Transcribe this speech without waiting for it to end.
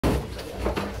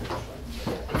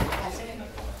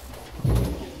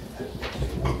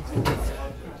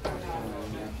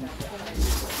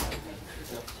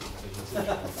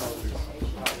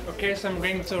Okay, so I'm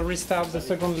going to restart the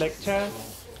second lecture.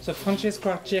 So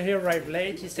Francesco Arcieri arrived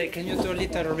late. He said, can you do a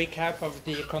little recap of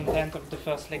the content of the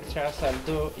first lecture? So I'll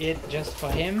do it just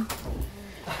for him.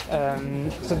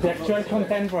 So the actual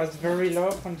content was very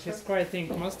low. Francesco, I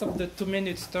think most of the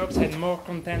 2-minute talks had more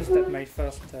content than my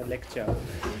first lecture.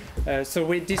 So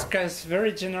we discussed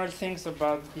very general things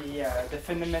about the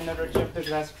phenomenology of the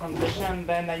glass transition.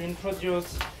 Then I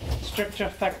introduced structure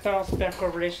factors per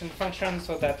correlation function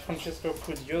so that Francesco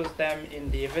could use them in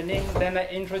the evening. Then I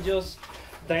introduced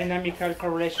dynamical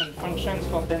correlation functions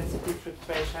for density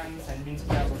fluctuations and mean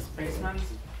squares displacements.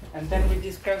 And then we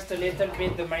discussed a little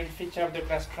bit the main feature of the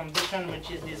glass transition,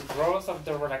 which is this growth of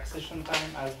the relaxation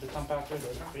time as the temperature is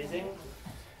decreasing.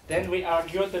 Then we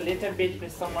argued a little bit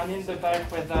with someone in the back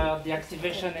whether the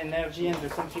activation energy and the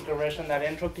configurational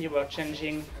entropy were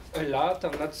changing a lot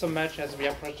or not so much as we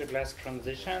approach the glass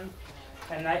transition.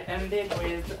 And I ended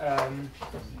with,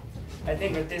 I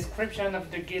think, a description of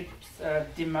the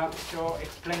Gibbs-DiMarzio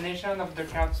explanation of the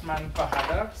Kaufman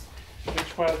paradox,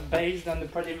 which was based on the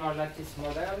polymer lattice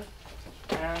model.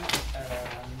 And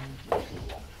I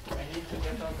need to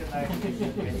get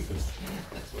organized.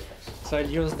 So I'll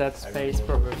use that space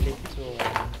probably to,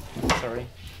 sorry.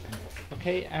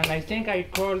 Okay, and I think I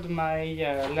called my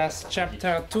last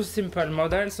chapter Two Simple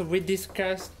Models. So we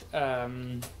discussed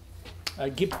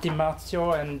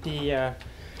Gibbs-DiMarzio and the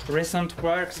recent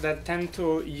works that tend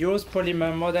to use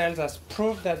polymer models as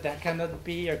proof that there cannot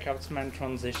be a Kaufman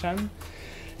transition.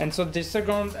 And so the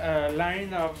second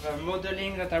line of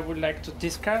modeling that I would like to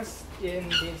discuss in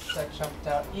this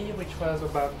chapter E, which was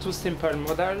about two simple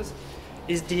models,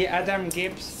 is the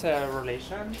Adam-Gibbs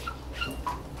relation.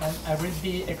 And I will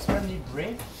be extremely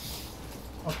brief.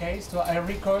 Okay, so I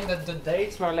recall that the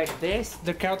dates were like this.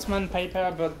 The Kaufman paper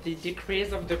about the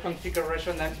decrease of the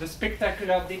configuration, and the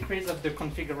spectacular decrease of the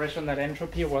configurational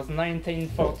entropy was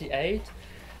 1948.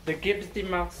 The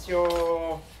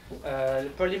Gibbs-DiMarzio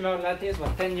polymer lattice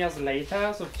was 10 years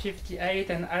later, so 58,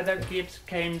 and Adam-Gibbs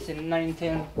came in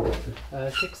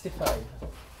 1965.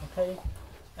 Okay,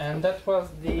 and that was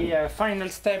the final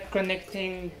step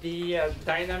connecting the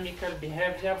dynamical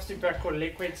behavior of supercooled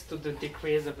liquids to the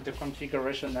decrease of the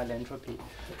configurational entropy.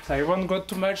 So I won't go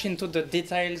too much into the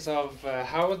details of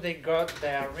how they got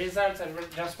their results. I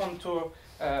just want to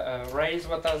raise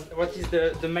what is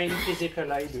the main physical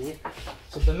idea.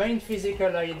 So the main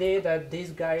physical idea that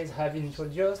these guys have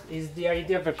introduced is the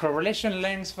idea of a correlation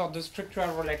length for the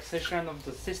structural relaxation of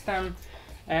the system.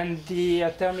 And the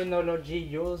terminology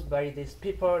used by these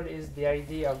people is the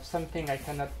idea of something I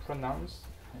cannot pronounce.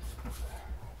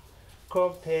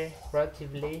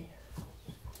 Cooperatively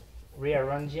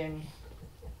rearranging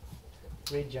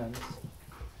regions.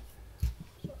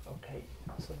 Okay,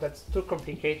 so that's too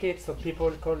complicated, so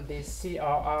people call this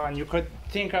CRR, and you could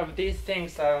think of these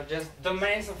things as just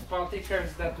domains of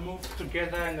particles that move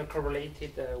together in a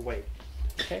correlated way.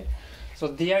 Okay? So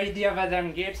the idea of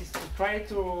Adam-Gibbs is to try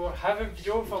to have a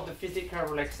view for the physical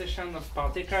relaxation of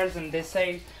particles, and they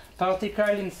say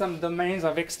particles in some domains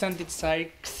of extended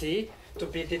size C to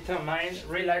be determined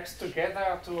relax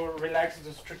together to relax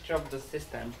the structure of the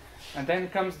system. And then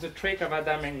comes the trick of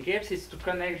Adam and Gibbs is to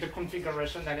connect the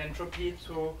configurational entropy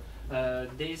to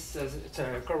this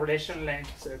correlation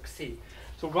length C.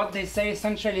 So what they say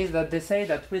essentially is that they say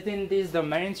that within these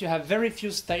domains you have very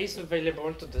few states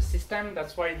available to the system.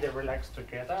 That's why they relax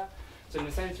together. So in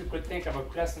a sense you could think of a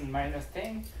plus and minus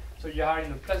thing. So you are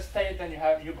in a plus state, and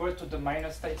you go to the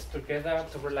minus states together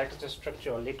to relax the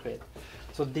structure of liquid.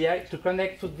 So to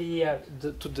connect to the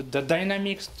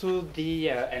dynamics to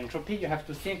the entropy, you have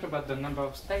to think about the number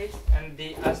of states. And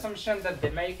the assumption that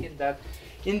they make is that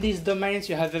in these domains,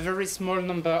 you have a very small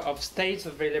number of states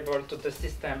available to the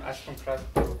system as contrast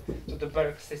to the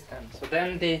bulk system. So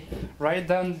then they write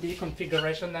down the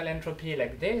configurational entropy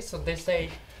like this. So they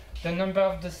say the number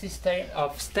of the system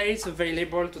of states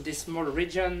available to this small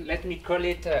region, let me call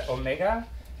it omega.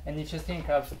 And if you think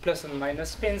of plus and minus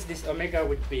spins, this omega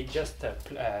would be just to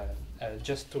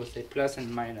say plus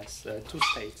and minus 2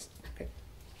 states. Okay.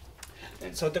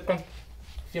 And so the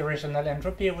configurational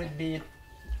entropy would be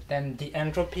then the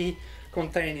entropy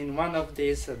contained in one of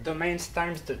these domains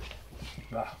times the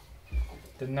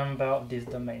number of these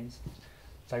domains.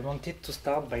 So I wanted to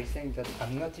start by saying that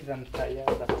I'm not even tired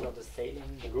after the sailing.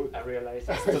 Good. I realize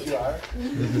you are.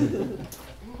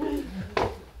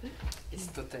 It's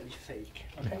totally fake.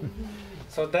 Okay.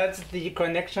 So that's the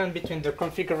connection between the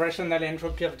configurational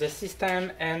entropy of the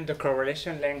system and the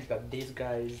correlation length that these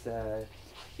guys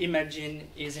imagine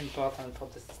is important for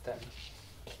the system.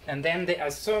 And then they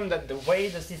assume that the way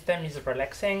the system is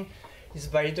relaxing is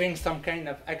by doing some kind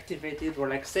of activated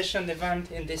relaxation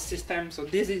event in this system. So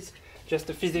this is just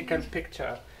a physical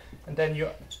picture. And then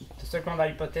the second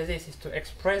hypothesis is to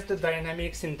express the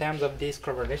dynamics in terms of this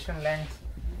correlation length.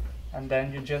 And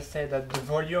then you just say that the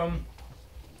volume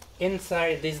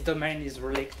inside this domain is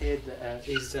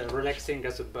relaxing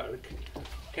as a bulk.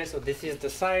 Okay, so this is the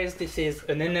size, this is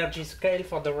an energy scale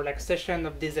for the relaxation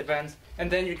of these events,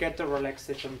 and then you get the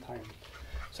relaxation time.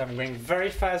 So I'm going very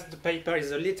fast. The paper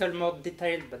is a little more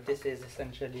detailed, but this is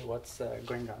essentially what's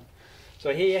going on.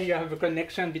 So here you have a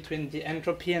connection between the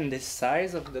entropy and the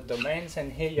size of the domains,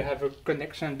 and here you have a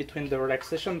connection between the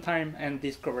relaxation time and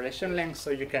this correlation length,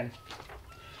 so you can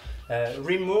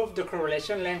remove the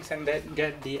correlation length and then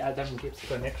get the Adam-Gibbs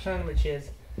connection, which is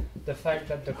the fact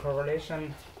that the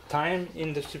correlation time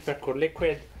in the supercooled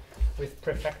liquid with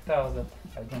prefactors that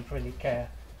I don't really care,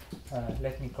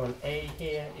 let me call A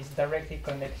here, is directly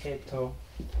connected to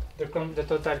the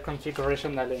total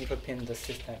configurational entropy in the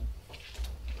system.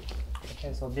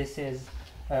 Okay, so this is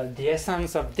the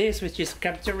essence of this, which is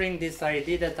capturing this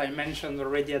idea that I mentioned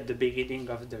already at the beginning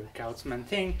of the Kautzmann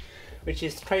thing, which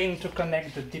is trying to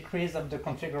connect the decrease of the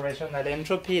configurational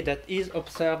entropy that is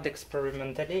observed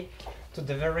experimentally to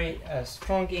the very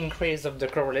strong increase of the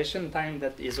correlation time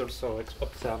that is also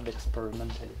observed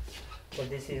experimentally. So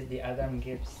this is the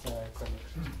Adam-Gibbs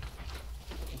connection.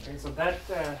 Okay, so that,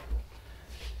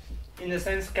 in a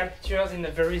sense, captures in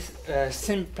a very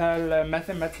simple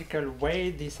mathematical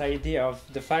way this idea of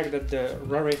the fact that the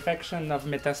rarefaction of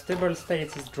metastable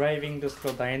states is driving the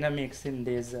slow dynamics in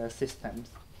these systems.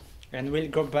 And we'll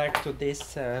go back to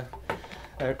this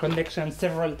connection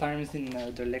several times in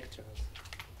the lectures.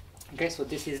 Okay, so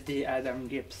this is the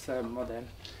Adam-Gibbs model.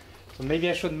 So maybe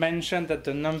I should mention that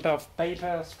the number of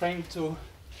papers trying to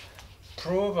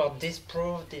prove or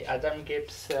disprove the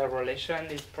Adam-Gibbs relation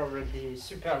is probably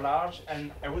super large,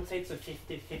 and I would say it's a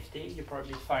 50-50. You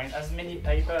probably find as many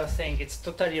papers saying it's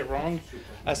totally wrong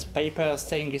as papers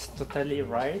saying it's totally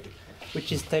right,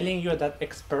 which is telling you that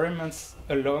experiments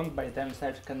alone by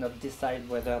themselves cannot decide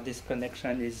whether this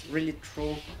connection is really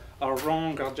true or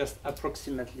wrong or just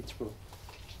approximately true.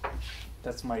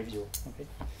 That's my view. Okay.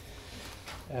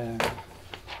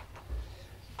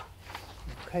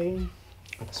 Okay.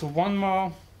 So one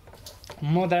more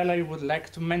model I would like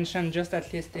to mention, just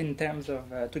at least in terms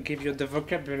of to give you the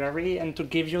vocabulary and to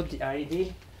give you the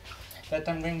idea that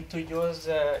I'm going to use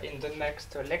in the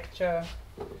next lecture.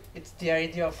 It's the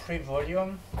idea of free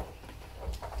volume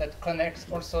that connects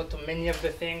also to many of the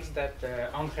things that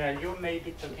Andrea, you may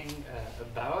be talking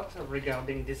about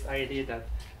regarding this idea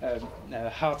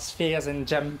that hard spheres and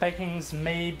jam packings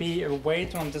may be a way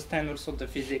to understand also the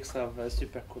physics of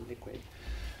supercooled liquid.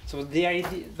 So the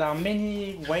idea, there are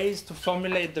many ways to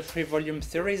formulate the free volume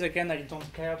theories. Again, I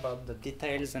don't care about the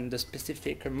details and the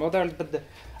specific models, but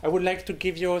I would like to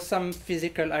give you some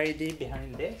physical idea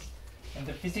behind this. And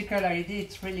the physical idea,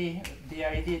 it's really the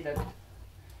idea that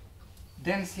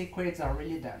dense liquids are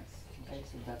really dense. Okay,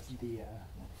 so that's the,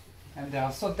 and they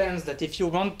are so dense that if you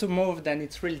want to move, then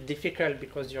it's really difficult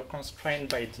because you're constrained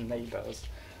by the neighbors.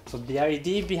 So the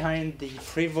idea behind the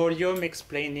free volume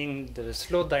explaining the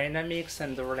slow dynamics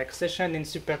and the relaxation in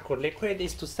supercooled liquid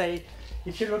is to say,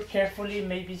 if you look carefully,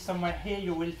 maybe somewhere here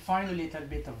you will find a little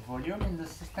bit of volume in the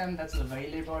system that's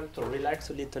available to relax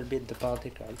a little bit the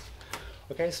particles.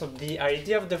 Okay, so the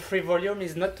idea of the free volume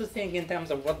is not to think in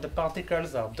terms of what the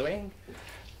particles are doing,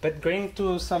 but going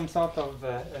to some sort of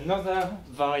another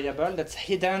variable that's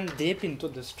hidden deep into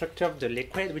the structure of the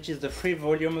liquid, which is the free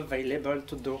volume available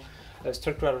to do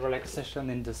structural relaxation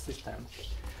in the system.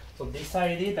 So this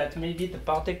idea that maybe the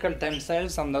particles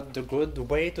themselves are not the good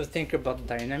way to think about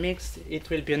dynamics, it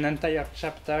will be an entire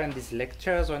chapter in these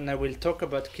lectures when I will talk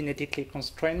about kinetically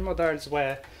constrained models,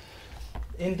 where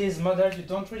in these models you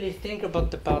don't really think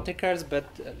about the particles, but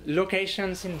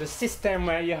locations in the system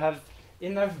where you have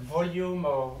enough volume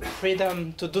or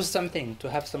freedom to do something, to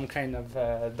have some kind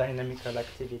of dynamical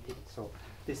activity. So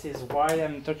this is why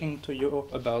I'm talking to you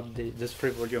about this free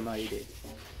volume idea.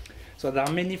 So there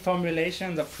are many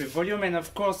formulations of free volume, and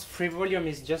of course free volume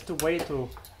is just a way to,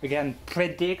 again,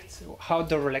 predict how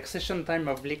the relaxation time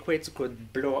of liquids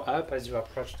could blow up as you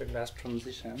approach the glass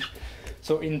transition.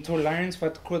 So in two lines,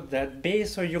 what could that be?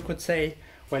 So you could say,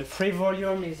 well, free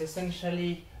volume is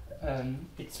essentially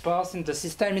its sparse in the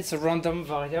system, it's a random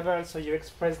variable, so you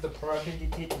express the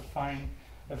probability to find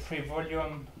a free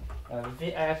volume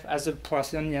VF as a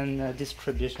Poissonian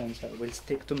distribution. So I will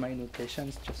stick to my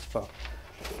notations just for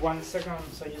 1 second.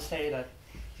 So you say that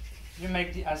you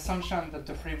make the assumption that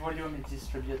the free volume is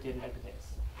distributed like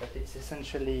this, but it's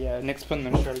essentially an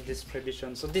exponential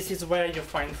distribution. So this is where you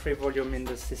find free volume in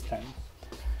the system.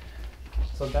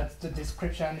 So that's the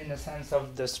description in a sense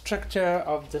of the structure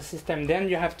of the system. Then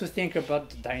you have to think about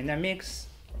the dynamics.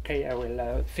 Okay, I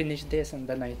will finish this and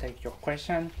then I take your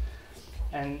question.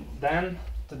 And then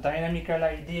the dynamical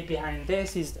idea behind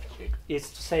this is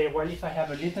to say, well, if I have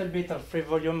a little bit of free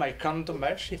volume, I can't do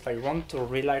much. If I want to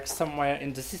relax somewhere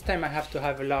in the system, I have to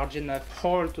have a large enough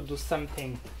hole to do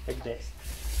something like this.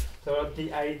 So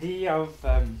the idea of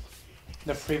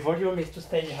the free volume is to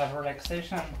say you have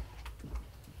relaxation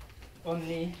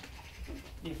only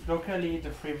if locally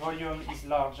the free volume is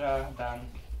larger than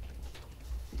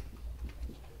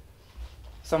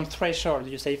some threshold.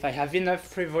 You say if I have enough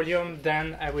free volume,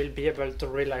 then I will be able to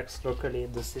relax locally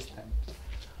the system.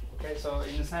 Okay, so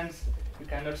in a sense, you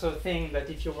can also think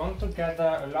that if you want to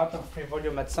gather a lot of free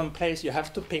volume at some place, you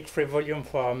have to pick free volume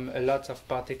from a lot of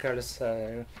particles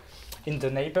in the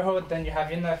neighborhood. Then you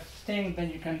have enough thing, then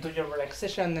you can do your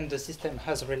relaxation, and the system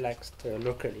has relaxed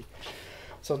locally.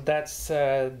 So that's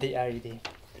the idea.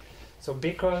 So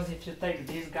because if you take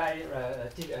this guy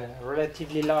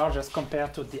relatively large as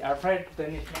compared to the average,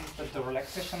 then it means that the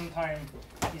relaxation time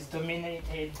is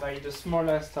dominated by the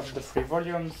smallest of the free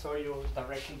volumes. So you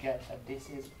directly get that this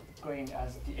is going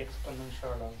as the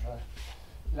exponential of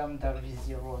lambda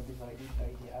v0 divided by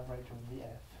the average of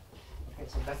vf. Okay,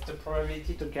 so that's the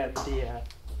probability to get the,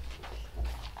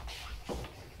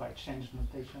 if I change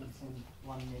notations in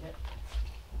 1 minute.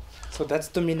 So that's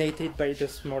dominated by the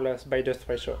smallest, by the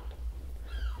threshold.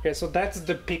 Okay, so that's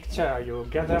the picture. You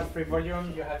gather free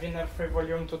volume, you have enough free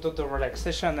volume to do the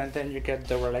relaxation, and then you get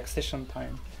the relaxation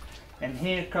time. And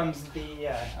here comes the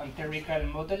empirical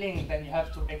modeling. Then you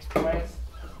have to express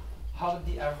how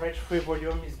the average free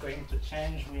volume is going to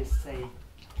change with, say,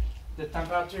 the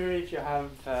temperature if you have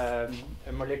a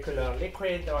molecular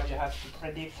liquid, or you have to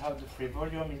predict how the free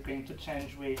volume is going to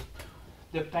change with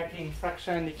the packing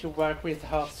fraction if you work with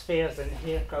hard spheres. And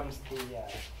here comes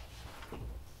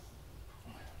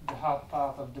the hard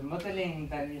part of the modeling.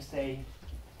 Then you say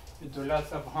you do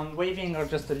lots of hand waving or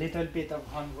just a little bit of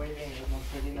hand waving, you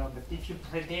don't really know. But if you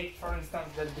predict, for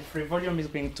instance, that the free volume is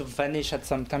going to vanish at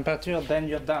some temperature, then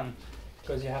you're done,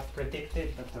 because you have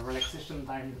predicted that the relaxation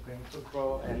time is going to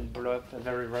grow and blow up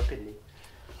very rapidly.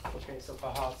 Okay, so for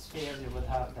hard spheres, you would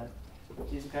have that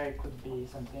this guy could be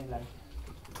something like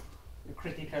a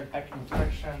critical packing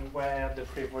fraction where the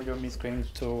free volume is going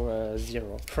to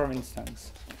 0, for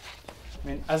instance. I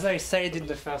mean, as I said in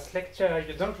the first lecture,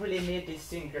 you don't really need these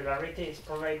singularities,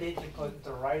 provided you put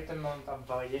the right amount of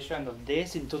variation of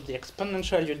this into the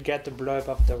exponential, you'll get a blow up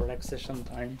of the relaxation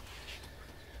time.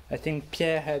 I think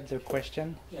Pierre had the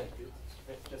question. Yeah,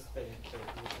 just the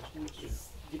question, which is,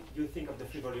 do you think of the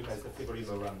free volume as the free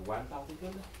volume around one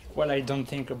particle? Well, I don't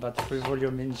think about free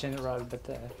volume in general, but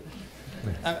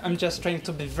I'm just trying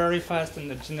to be very fast in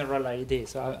the general idea.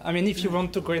 So, I mean, if you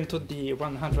want to go into the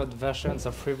 100 versions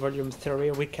of free volume theory,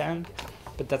 we can,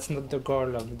 but that's not the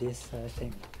goal of this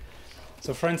thing.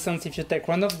 So, for instance, if you take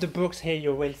one of the books here,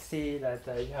 you will see that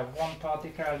you have one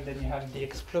particle, then you have the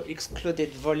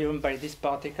excluded volume by this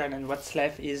particle, and what's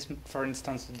left is, for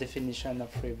instance, the definition of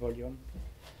free volume.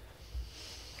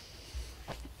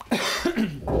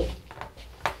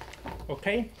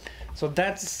 Okay, so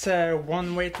that's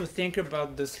one way to think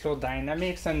about the slow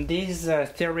dynamics, and these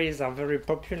theories are very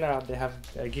popular. They have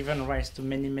given rise to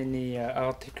many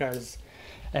articles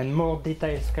and more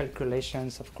detailed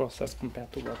calculations, of course, as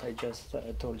compared to what I just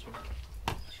told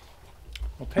you.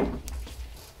 Okay.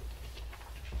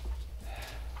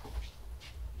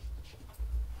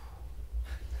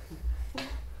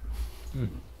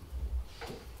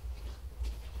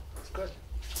 It's good.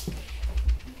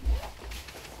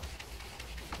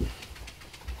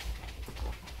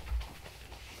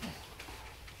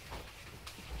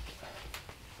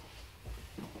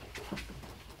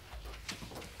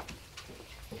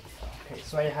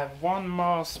 So I have one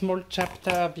more small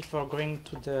chapter before going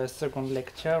to the second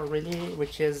lecture, really,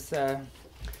 which is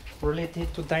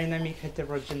related to dynamic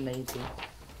heterogeneity.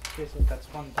 Okay, so that's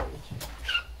one page.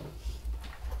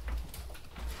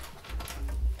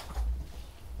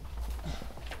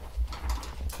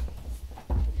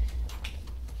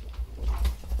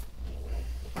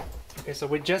 Okay, so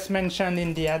we just mentioned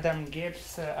in the Adam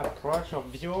Gibbs approach or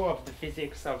view of the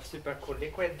physics of supercooled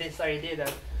liquid this idea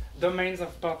that domains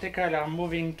of particles are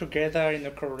moving together in a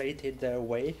correlated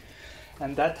way.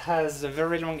 And that has a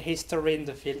very long history in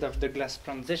the field of the glass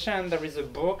transition. There is a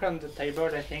book on the table,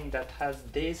 I think, that has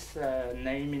this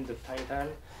name in the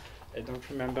title. I don't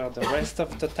remember the rest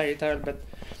of the title, but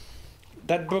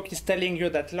that book is telling you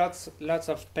that lots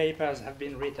of papers have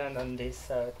been written on this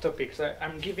topic. So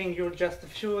I'm giving you just a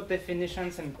few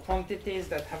definitions and quantities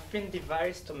that have been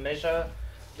devised to measure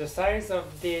the size of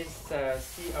this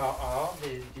CRR,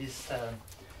 this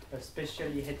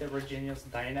especially heterogeneous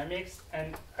dynamics,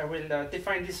 and I will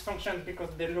define these functions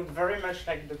because they look very much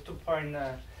like the 2-point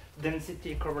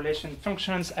density correlation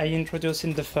functions I introduced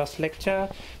in the first lecture,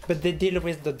 but they deal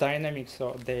with the dynamics,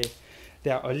 so they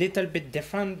are a little bit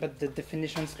different, but the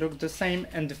definitions look the same,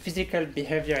 and the physical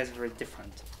behavior is very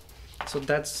different. So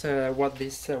that's what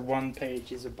this one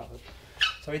page is about.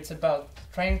 So it's about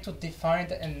trying to define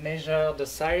and measure the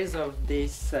size of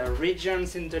these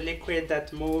regions in the liquid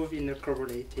that move in a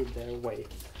correlated way.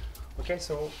 Okay,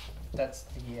 so that's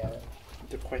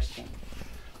the question.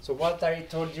 So what I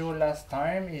told you last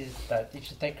time is that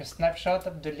if you take a snapshot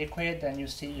of the liquid and you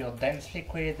see your dense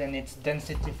liquid and its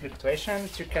density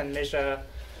fluctuations, you can measure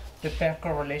the pair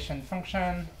correlation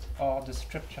function or the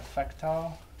structure factor.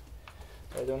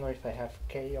 I don't know if I have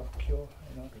K or Q,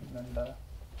 I don't remember.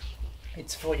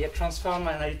 It's Fourier transform,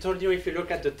 and I told you if you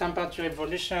look at the temperature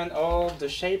evolution or the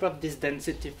shape of these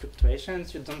density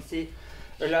fluctuations, you don't see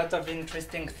a lot of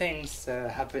interesting things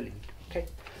happening. Okay.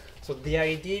 So the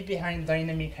idea behind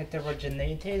dynamic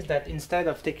heterogeneity is that instead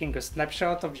of taking a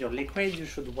snapshot of your liquid, you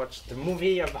should watch the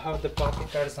movie of how the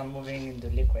particles are moving in the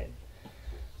liquid.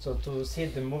 So to see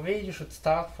the movie, you should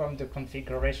start from the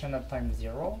configuration at time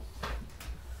 0.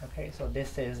 Okay, so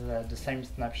this is the same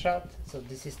snapshot. So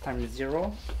this is time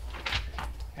 0.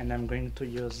 And I'm going to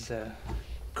use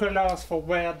colors for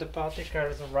where the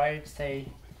particles arrive, say,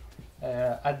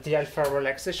 at the alpha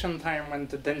relaxation time when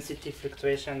the density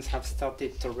fluctuations have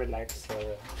started to relax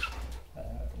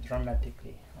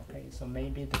dramatically. Okay, so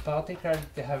maybe the particles,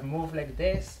 they have moved like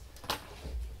this.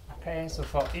 Okay, so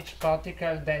for each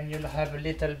particle, then you'll have a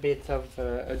little bit of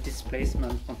a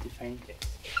displacement quantifying this.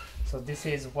 So this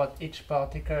is what each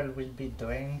particle will be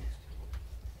doing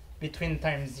between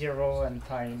time 0 and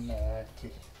time t.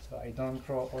 So I don't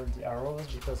draw all the arrows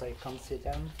because I can't see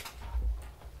them.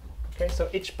 Okay, so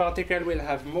each particle will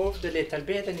have moved a little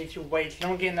bit, and if you wait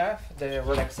long enough, the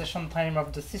relaxation time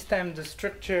of the system, the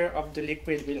structure of the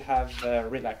liquid will have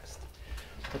relaxed.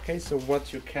 Okay, so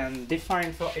what you can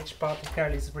define for each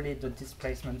particle is really the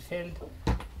displacement field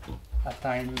at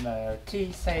time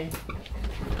t, say,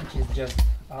 which is just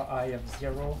Ri of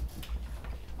 0,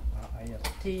 Ri of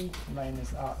t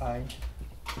minus Ri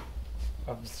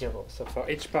of 0. So for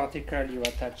each particle, you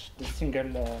attach the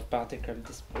single particle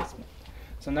displacement.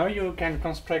 So now you can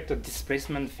construct a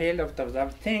displacement field of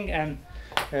that thing, and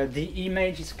the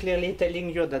image is clearly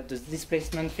telling you that the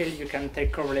displacement field, you can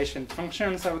take correlation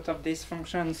functions out of this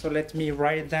function. So let me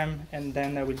write them, and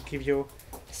then I will give you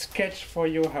a sketch for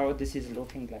you how this is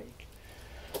looking like.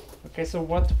 Okay, so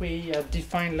what we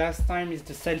defined last time is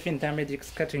the self-intermediate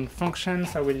scattering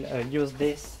functions. I will use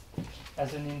this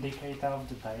as an indicator of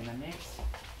the dynamics.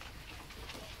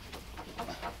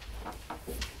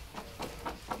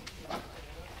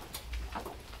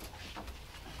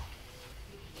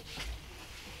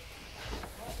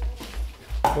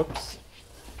 Whoops.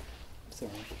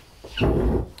 Sorry.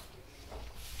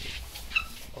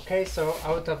 Okay, so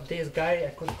out of this guy, I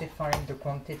could define the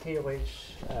quantity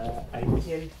which I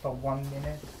killed for 1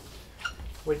 minute,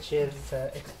 which is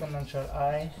exponential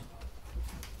I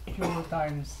q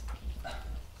times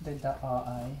delta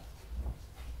Ri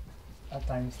at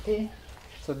times t.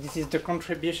 So this is the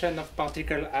contribution of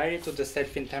particle I to the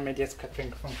self-intermediate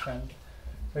scattering function.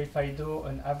 So if I do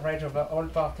an average over all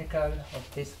particles of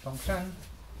this function,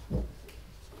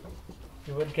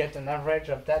 you would get an average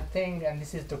of that thing, and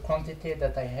this is the quantity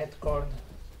that I had called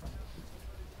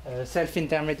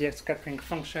self-intermediate scattering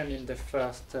function in the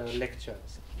first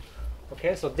lectures.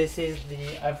 Okay, so this is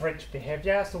the average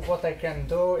behavior. So what I can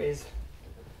do is,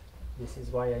 this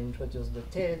is why I introduced the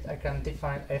tilde, I can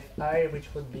define Fi,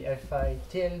 which would be Fi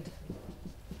tilde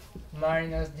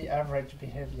minus the average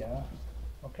behavior.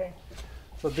 Okay.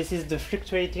 So this is the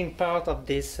fluctuating part of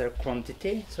this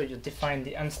quantity. So you define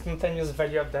the instantaneous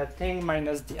value of that thing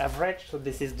minus the average. So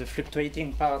this is the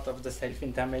fluctuating part of the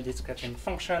self-intermediate scattering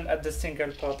function at the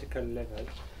single particle level.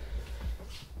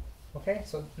 Okay,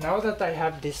 so now that I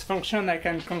have this function, I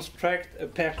can construct a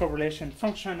pair correlation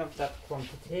function of that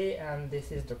quantity, and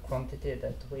this is the quantity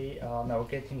that we are now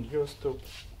getting used to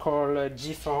call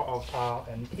G4 of R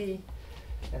and T.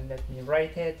 And let me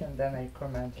write it, and then I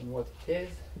comment on what it is.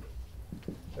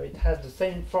 So it has the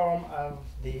same form of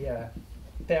the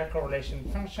pair correlation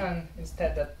function,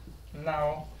 instead that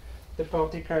now the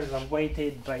particles are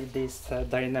weighted by this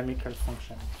dynamical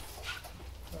function.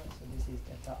 So this is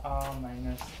delta R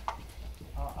minus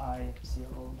Ri of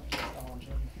 0 minus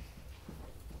origin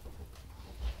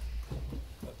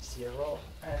of 0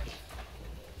 and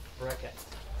bracket.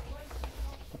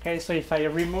 Okay, so if I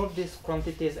remove these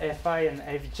quantities fi and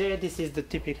fj, this is the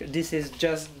typical. This is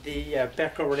just the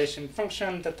pair correlation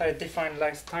function that I defined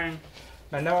last time.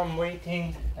 But now I'm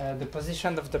weighting the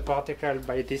position of the particle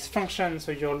by this function,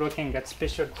 so you're looking at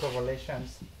special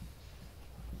correlations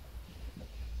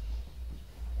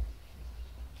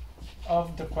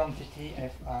of the quantity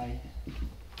fi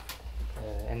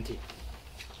and t.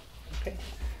 Okay.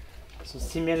 So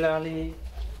similarly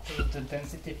to the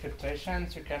density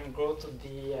fluctuations, you can go to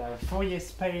the Fourier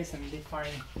space and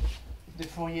define the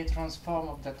Fourier transform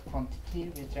of that quantity,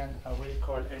 which then I will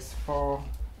call S4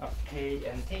 of k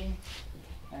and t.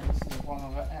 And so 1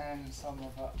 over n sum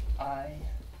over I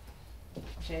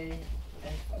j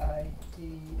fi t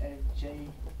fj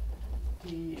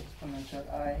t exponential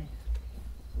I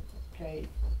k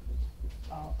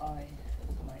ri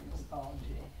minus rj.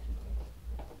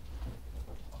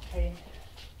 Okay,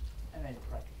 and I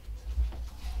bracket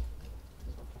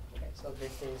it. Okay, so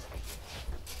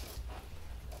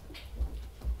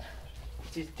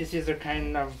this is a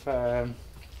kind of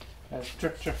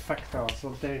structure factor. So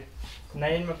the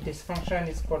name of this function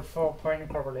is called 4-point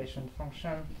correlation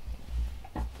function.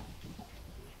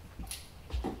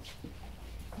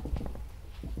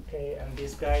 Okay, and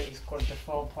this guy is called the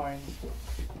 4-point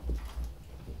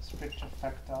structure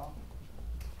factor.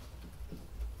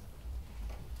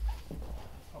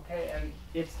 Okay, and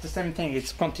it's the same thing.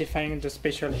 It's quantifying the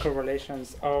spatial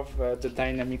correlations of the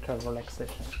dynamical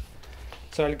relaxation.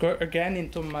 So I'll go again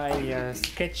into my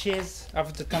sketches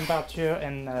of the temperature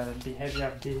and behavior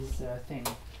of these things.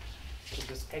 So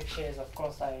the sketches, of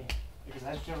course, I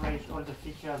exaggerate all the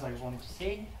features I want to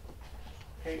see.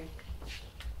 Okay.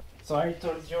 So I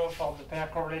told you for the pair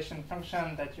correlation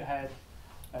function that you had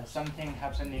something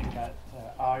happening at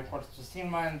r equals to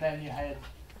sigma, and then you had,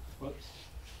 whoops,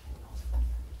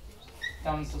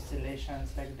 Tom's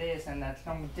oscillations like this, and at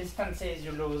long distances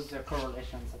you lose the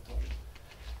correlations at all.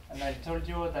 And I told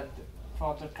you that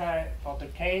for the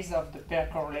case of the pair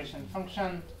correlation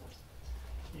function,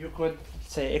 you could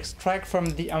say extract from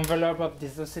the envelope of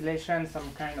this oscillation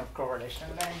some kind of correlation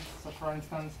length. So for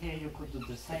instance, here you could do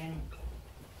the same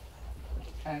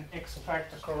and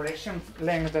extract a correlation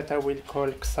length that I will call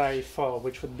xi4,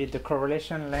 which would be the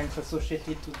correlation length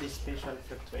associated to these spatial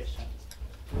fluctuations.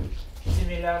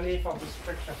 Similarly for the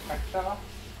structure factor,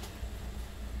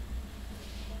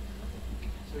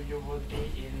 so you would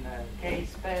be in K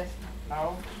space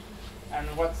now, and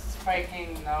what's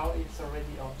striking now, it's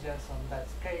already obvious on that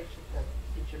sketch that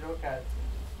if you look at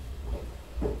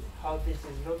how this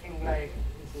is looking like,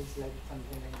 this is like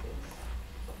something like this.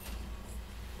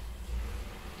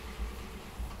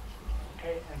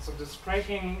 Okay, and so the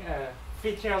striking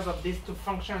features of these two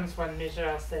functions when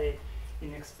measured, say,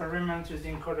 in experiments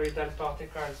using colloidal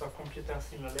particles or computer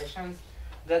simulations,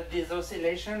 that these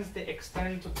oscillations, they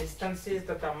extend to distances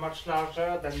that are much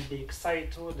larger than the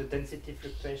xi2, the density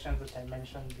fluctuations that I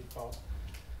mentioned before.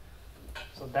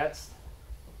 So that's,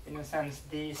 in a sense,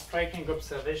 the striking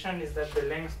observation is that the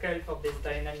length scale for this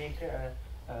dynamic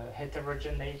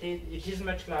heterogeneity, it is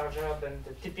much larger than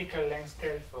the typical length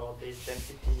scale for these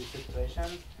density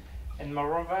fluctuations. And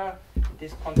moreover,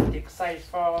 this quantity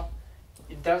xi4,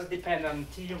 it does depend on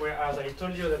t, whereas I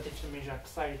told you that if you measure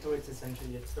xi2, it's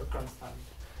essentially a constant.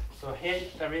 So here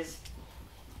there is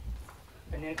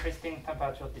an interesting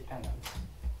temperature dependence.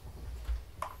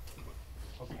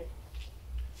 Okay.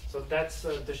 So that's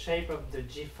the shape of the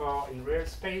G4 in real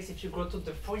space. If you go to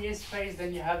the Fourier space,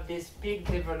 then you have this peak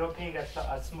developing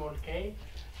at small k.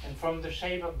 And from the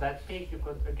shape of that peak, you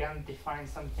could again define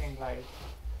something like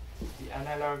the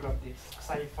analog of this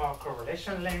xi4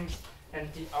 correlation length and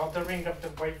the ordering of the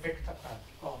wave vector.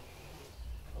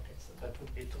 Okay, so that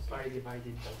would be 2 pi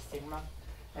divided by sigma.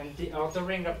 And the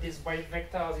ordering of these wave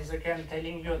vectors is again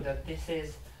telling you that this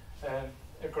is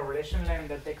a correlation length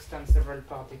that extends several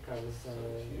particles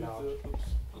large.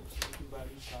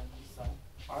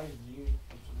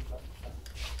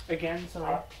 Again,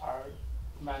 sorry? R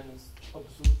minus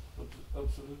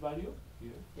absolute value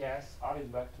here. Yes. R is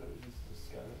vector is the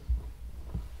scalar.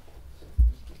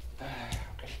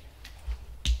 Okay.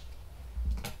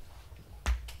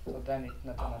 So then it's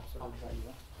not an absolute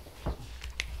value.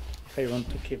 If I want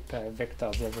to keep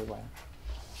vectors everywhere.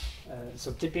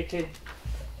 So typically,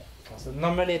 so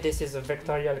normally this is a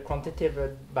vectorial quantity,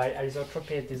 but by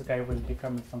isotropy this guy will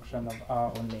become a function of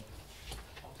R only.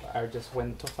 I just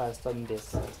went too fast on this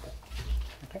step.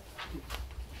 Okay.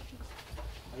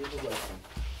 I have a question.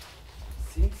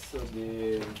 Since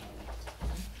the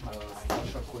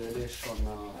spatial correlation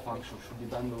function should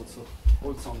depend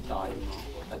also on time,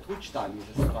 at which time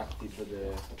is extracted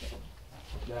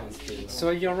So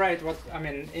you're right. What I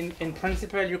mean, in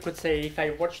principle, you could say if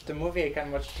I watch the movie, I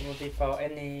can watch the movie for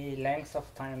any length of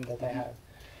time that I have.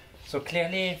 So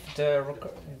clearly, if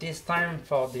this time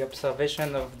for the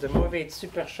observation of the movie it's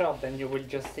super short, then you will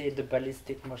just see the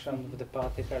ballistic motion of the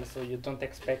particle. So you don't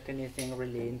expect anything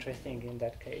really interesting in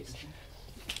that case.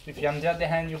 If you, on the other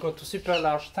hand, you go to super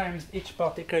large times, each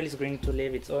particle is going to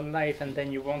live its own life, and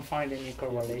then you won't find any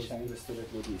correlation.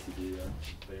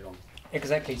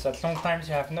 Exactly. So at long times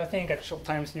you have nothing, at short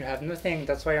times you have nothing.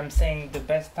 That's why I'm saying the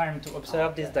best time to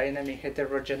observe this dynamic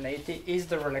heterogeneity is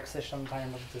the relaxation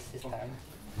time of the system.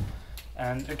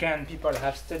 And again, people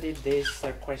have studied this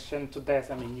question to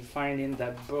death. I mean, you find in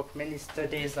that book many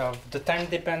studies of the time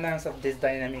dependence of this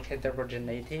dynamic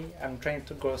heterogeneity. I'm trying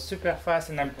to go super fast,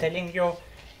 and I'm telling you,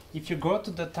 if you go to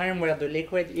the time where the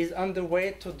liquid is on the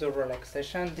way to the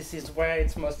relaxation, this is where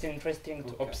it's most interesting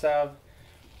to observe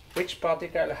which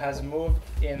particle has moved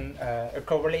in a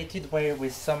correlated way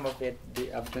with some of the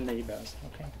neighbors.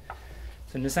 Okay.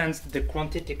 So in a sense, the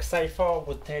quantitic cipher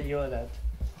would tell you that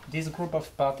this group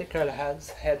of particles has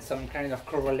had some kind of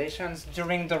correlations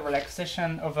during the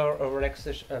relaxation over a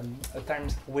relaxation a time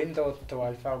window to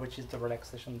alpha, which is the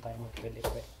relaxation time of the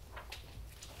liquid.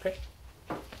 Okay.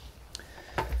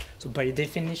 So by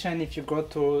definition, if you go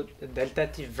to delta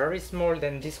T very small,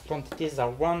 then these quantities are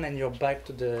 1, and you're back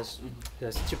to the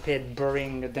stupid,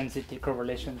 boring density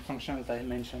correlation functions I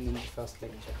mentioned in the first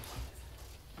lecture.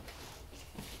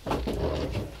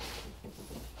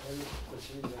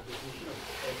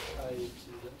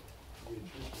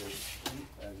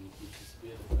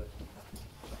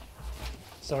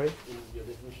 Sorry? In your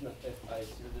definition of Fi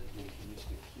tilde, you introduced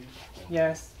the Q.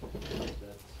 Yes.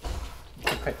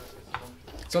 Okay.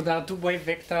 So there are two wave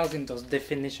vectors in those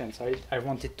definitions. I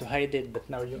wanted to hide it, but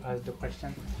now you asked the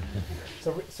question.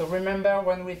 So remember,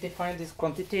 when we define these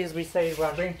quantities, we say we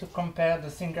are going to compare the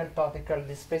single particle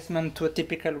displacement to a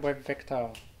typical wave vector.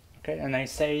 Okay, and I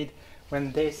said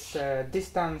when this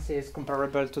distance is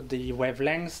comparable to the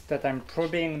wavelength that I'm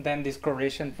probing, then this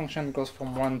correlation function goes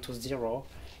from 1 to 0.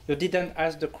 You didn't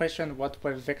ask the question what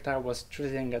wave vector I was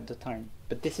choosing at the time.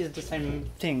 But this is the same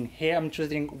thing. Here I'm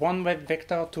choosing one wave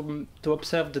vector to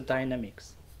observe the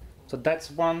dynamics. So that's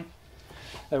one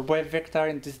wave vector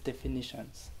in these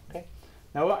definitions. Okay.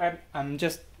 Now I'm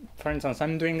just, for instance,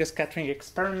 I'm doing a scattering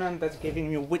experiment that's giving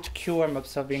me which Q I'm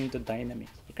observing the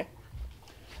dynamics. Okay.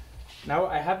 Now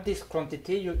I have this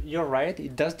quantity. You're right.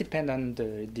 It does depend on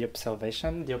the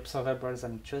observation, the observables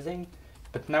I'm choosing.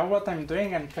 But now what I'm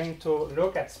doing, I'm trying to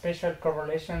look at spatial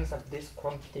correlations of this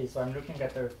quantity. So I'm looking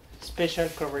at a spatial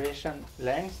correlation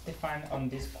length defined on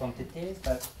these quantities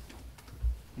that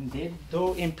indeed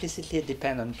do implicitly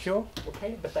depend on Q.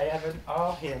 Okay, but I have an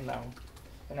R here now.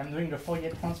 And I'm doing a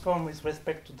Fourier transform with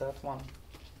respect to that one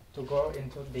to go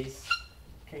into this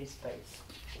K space.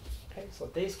 Okay, so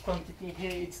this quantity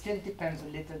here, it still depends a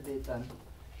little bit on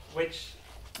which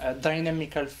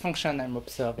dynamical function I'm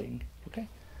observing. Okay.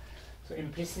 So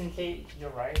implicitly, you're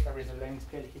right, there is a length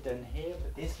scale hidden here,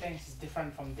 but this length is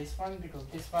different from this one because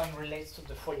this one relates to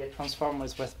the Fourier transform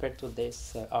with respect to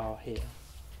this R here.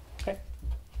 Okay?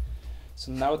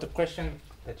 So now the question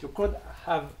that you could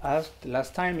have asked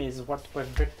last time is what wave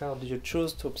vector do you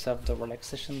choose to observe the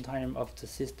relaxation time of the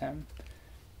system?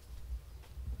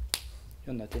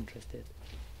 You're not interested.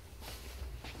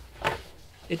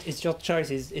 It's your choice.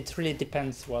 It really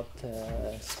depends what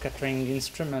scattering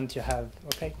instrument you have.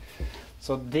 Okay,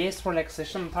 so this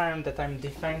relaxation time that I'm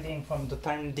defining from the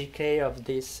time decay of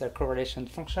this correlation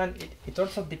function, it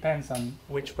also depends on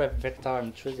which wave vector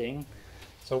I'm choosing.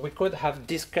 So we could have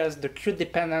discussed the Q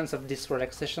dependence of this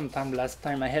relaxation time last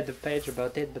time. I had a page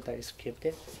about it, but I skipped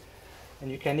it. And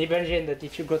you can imagine that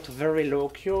if you go to very low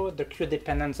Q, the Q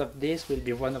dependence of this will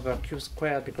be 1 over Q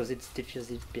squared because it's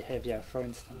diffusive behavior, for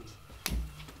instance.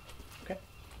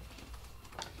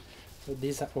 So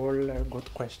these are all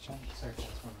good questions. Sorry,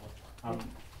 just one more.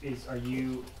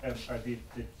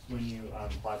 When you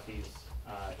plot these,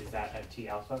 is that at T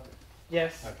alpha?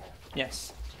 Yes. Okay.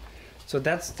 Yes. So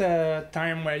that's the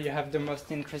time where you have the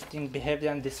most interesting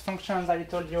behavior in these functions. I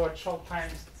told you at short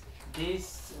times,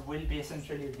 this will be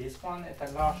essentially this one.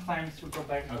 At large times, you go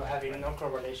back to having no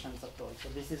correlations at all. So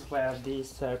this is where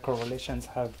these correlations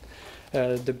have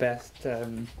the best,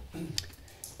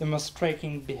 the most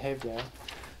striking behavior.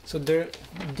 So the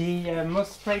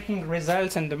most striking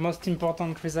results and the most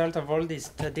important result of all these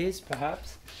studies,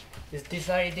 perhaps, is this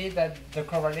idea that the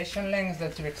correlation length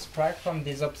that you extract from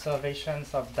these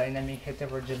observations of dynamic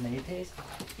heterogeneities,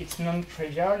 it's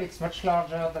non-trivial, it's much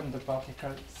larger than the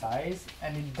particle size,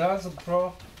 and it does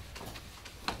grow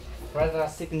rather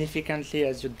significantly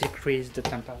as you decrease the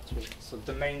temperature. So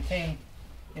the main thing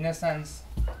in a sense,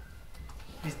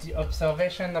 is the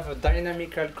observation of a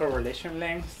dynamical correlation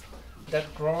length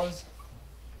that grows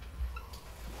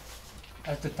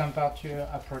as the temperature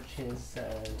approaches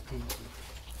T.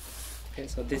 Okay,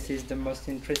 so this is the most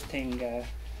interesting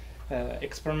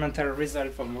experimental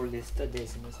result from all these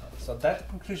studies in a sense. So that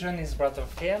conclusion is rather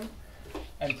firm,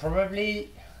 and probably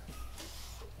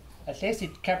at least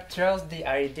it captures the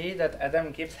idea that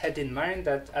Adam Gibbs had in mind,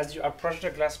 that as you approach the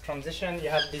glass transition, you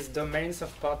have these domains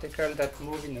of particles that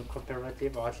move in a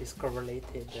cooperative or at least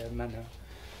correlated manner.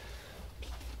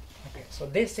 Okay, so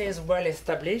this is well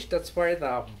established. That's why there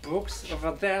are books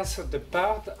over there. So the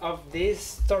part of this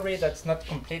story that's not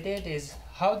completed is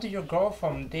how do you go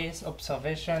from this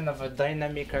observation of a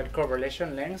dynamical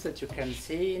correlation length that you can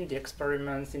see in the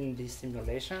experiments in the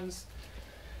simulations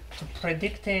to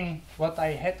predicting what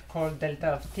I had called delta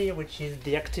of T, which is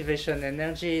the activation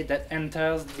energy that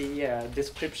enters the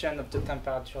description of the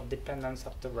temperature dependence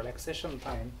of the relaxation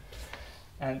time.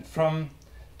 And from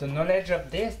the knowledge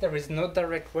of this, there is no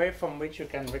direct way from which you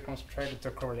can reconstruct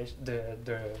the correlation,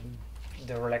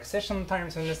 the relaxation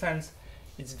times. In a sense,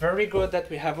 it's very good that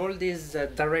we have all these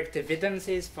direct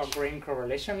evidences for growing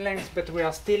correlation lengths, but we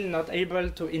are still not able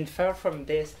to infer from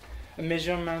this a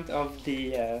measurement of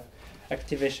the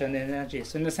activation energy.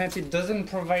 So in a sense, it doesn't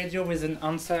provide you with an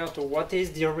answer to what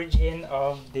is the origin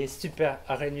of this super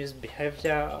Arrhenius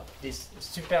behavior, this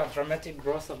super dramatic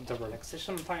growth of the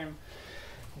relaxation time.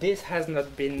 This has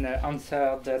not been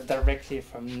answered directly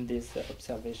from these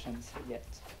observations yet.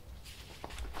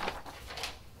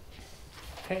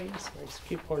 Okay, so I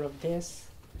skip all of this.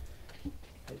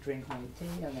 I drink my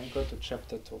tea and I go to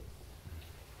chapter 2.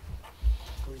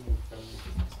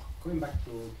 Going back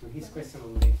to his question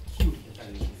on the Q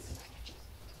dependencies.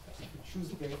 If you choose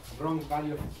the wrong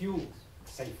value of Q,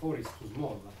 psi4 is too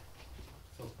small.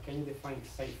 So can you define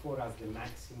psi4 as the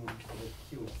maximum for the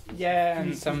Q? Yeah,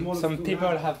 and some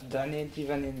people have done it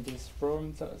even in this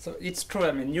room. So it's true.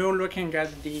 I mean, you're looking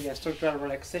at the structural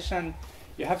relaxation.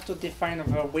 You have to define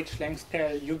over which length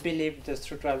scale you believe the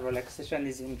structural relaxation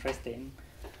is interesting.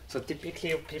 So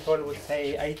typically people would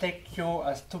say, I take Q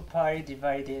as 2 pi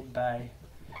divided by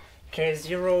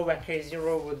K0, where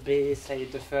K0 would be, say,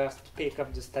 the first peak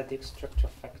of the static structure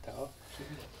factor.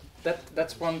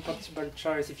 That's one possible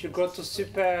choice. If you go to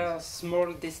super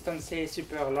small distances,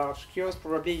 super large Qs,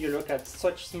 probably you look at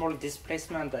such small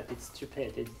displacement that it's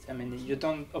stupid. I mean, you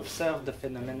don't observe the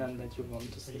phenomenon that you want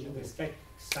to see. You expect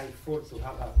psi4 to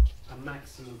have a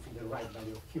maximum to the right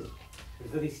value of Q.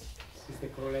 So this is the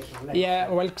correlation length. Yeah,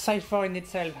 well, psi4 in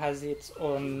itself has its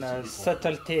own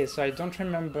subtlety, so I don't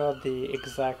remember the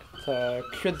exact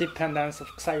Q dependence of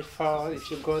psi4. If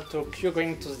you go to Q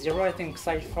going to 0, I think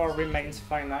psi4 remains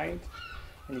finite,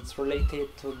 and it's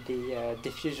related to the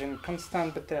diffusion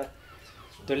constant, but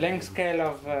the length scale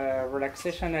of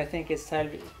relaxation, I think itself,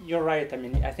 you're right, I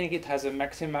mean, I think it has a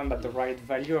maximum at the right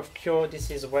value of Q.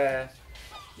 This is where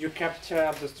you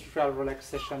capture the structural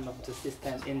relaxation of the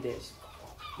system in this.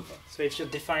 So if you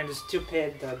define a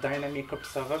stupid dynamic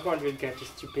observable, you'll get a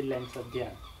stupid length at the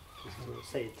end, just to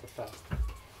say it fast.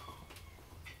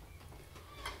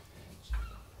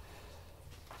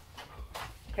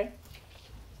 Okay?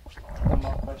 No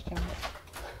more questions?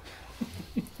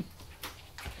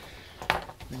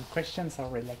 When questions are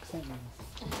relaxing.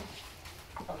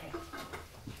 Okay.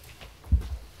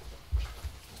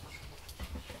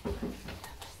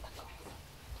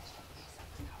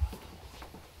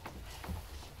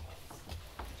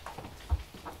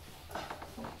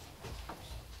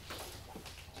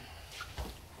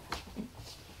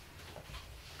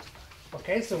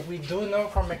 Okay, so we do know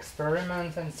from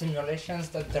experiments and simulations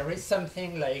that there is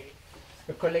something like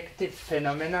a collective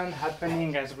phenomenon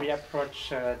happening as we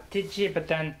approach TG, but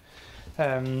then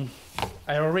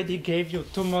I already gave you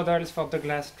 2 models for the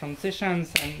glass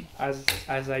transitions, and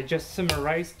as I just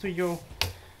summarized to you,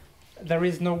 there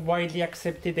is no widely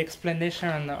accepted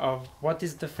explanation of what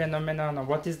is the phenomenon or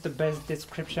what is the best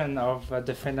description of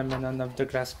the phenomenon of the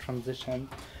glass transition.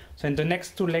 So in the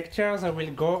next 2 lectures, I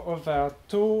will go over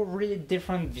 2 really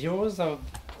different views of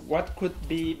what could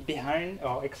be behind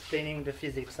or explaining the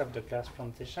physics of the glass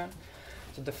transition.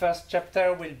 So the first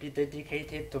chapter will be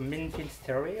dedicated to mean field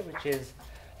theory, which is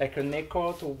like an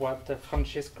echo to what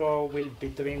Francisco will be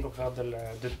doing over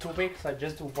the 2 weeks. I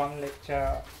just do 1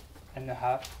 lecture and a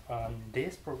half on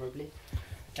this probably.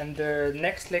 And the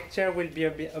next lecture will be a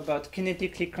bit about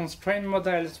kinetically constrained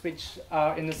models, which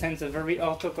are in a sense a very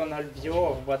orthogonal view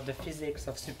of what the physics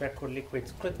of supercooled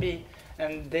liquids could be.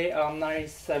 And they are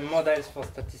nice models for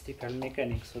statistical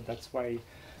mechanics, so that's why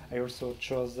I also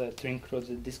chose to include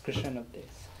the discussion of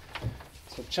this.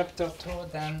 So chapter 2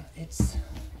 then, it's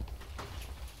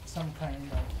some kind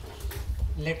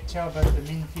of lecture about the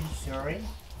mean field theory.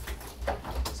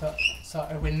 So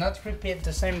I will not repeat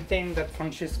the same thing that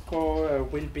Francisco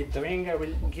will be doing. I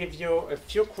will give you a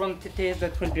few quantities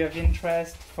that will be of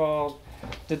interest for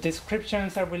the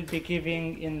descriptions I will be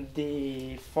giving in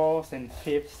the 4th and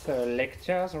 5th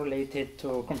lectures related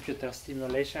to computer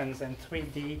simulations and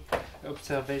 3D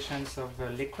observations of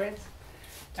liquids.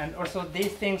 And also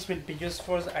these things will be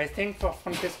useful, I think, for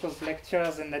Francisco's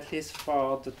lectures and at least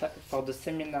for the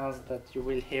seminars that you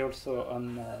will hear also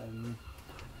on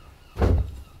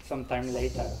sometime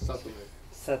later.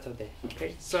 Saturday.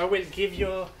 Okay. So I will give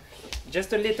you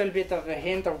just a little bit of a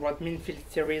hint of what mean field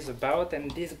theory is about,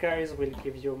 and these guys will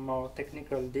give you more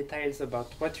technical details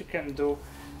about what you can do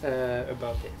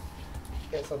about it.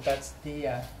 Okay. So that's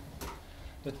the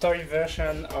toy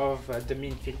version of the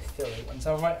mean field theory. And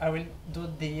so I will do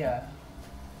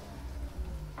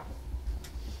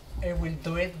I will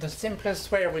do it the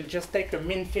simplest way. I will just take a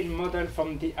mean field model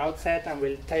from the outset and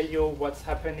will tell you what's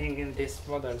happening in this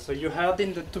model. So you heard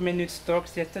in the 2 minutes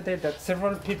talks yesterday that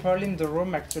several people in the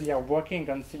room actually are working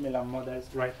on similar models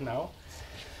right now.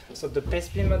 So the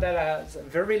PSP model has a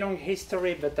very long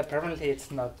history, but apparently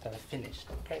it's not finished.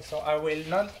 Okay, so I will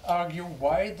not argue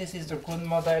why this is a good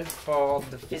model for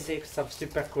the physics of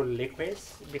supercooled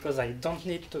liquids, because I don't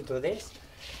need to do this,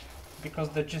 because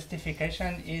the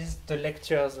justification is the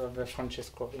lectures of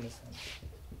Francesco in a sense.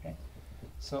 Okay?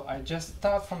 So I just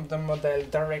start from the model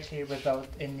directly without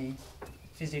any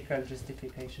physical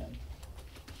justification.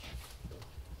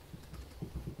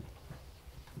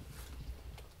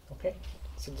 Okay?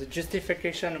 So the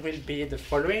justification will be the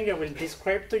following. I will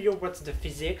describe to you what's the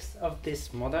physics of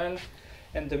this model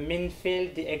and the mean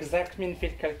field, the exact mean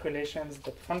field calculations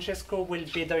that Francesco will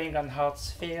be doing on hard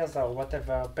spheres or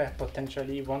whatever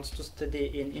potentially wants to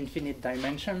study in infinite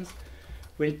dimensions,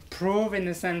 will prove in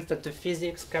a sense that the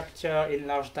physics capture in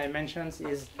large dimensions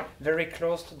is very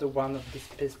close to the one of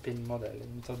this spin model.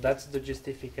 And so that's the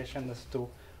justification as to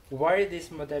why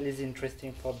this model is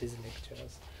interesting for these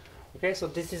lectures. Okay, so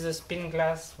this is a spin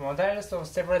glass model, so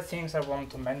several things I want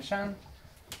to mention.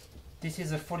 This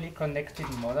is a fully connected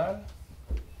model.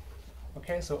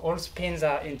 Okay, so all spins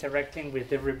are interacting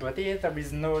with everybody. There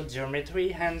is no geometry,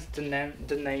 hence the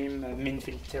name mean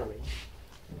field theory.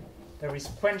 There is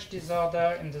quench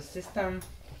disorder in the system.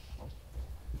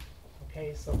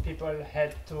 Okay, so people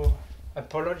had to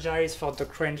apologize for the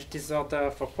quench disorder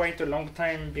for quite a long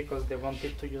time because they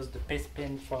wanted to use the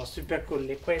P-spin for supercooled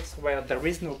liquids where there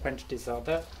is no quench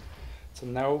disorder. So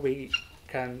now we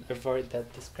can avoid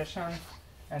that discussion.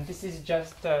 And this is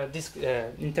just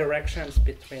interactions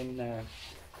between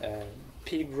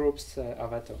p groups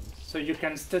of atoms. So you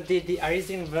can study the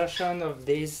Ising version of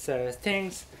these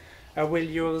things. I will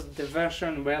use the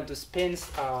version where the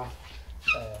spins are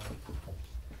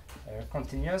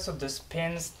continuous. So the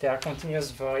spins, they are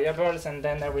continuous variables, and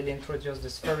then I will introduce the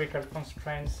spherical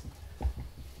constraints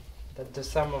that the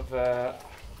sum of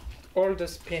all the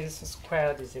spins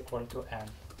squared is equal to n.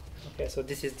 Okay, so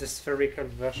this is the spherical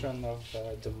version of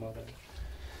the model.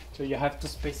 So you have to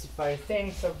specify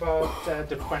things about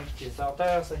the quench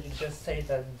disorder. So you just say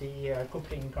that the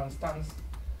coupling constants,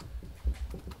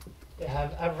 they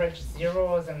have average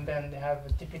zeros, and then they have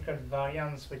a typical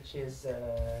variance, which is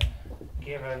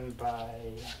given by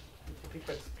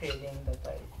typical scaling that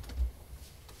I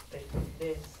take with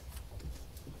this.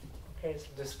 Okay, so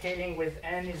the scaling with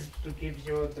n is to give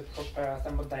you the proper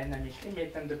thermodynamic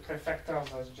limit, and the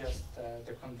prefactors are just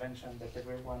the convention that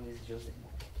everyone is using.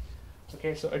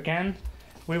 Okay, so again,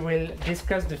 we will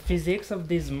discuss the physics of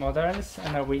these models,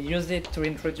 and I will use it to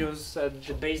introduce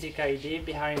the basic idea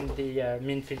behind the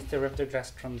mean field theory of the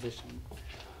glass transition.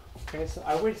 Okay, so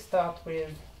I will start with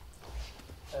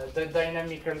the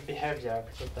dynamical behavior,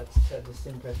 because that's the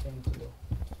simplest thing to do.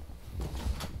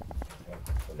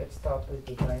 So let's start with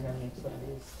the dynamics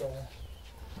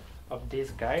of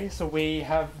this guy. So we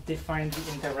have defined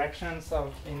the interactions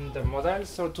in the model.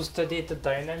 So to study the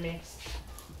dynamics,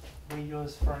 we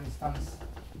use, for instance,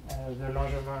 the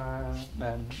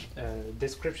Langevin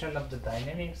description of the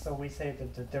dynamics. So we say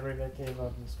that the derivative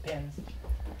of the spins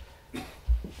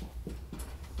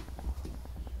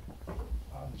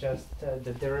are just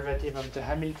the derivative of the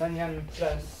Hamiltonian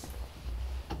plus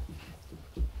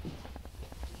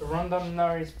random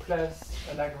noise plus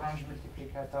a Lagrange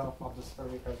multiplicator for the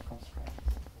spherical constraints.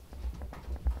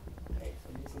 Okay, so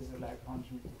this is a Lagrange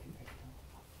multiplicator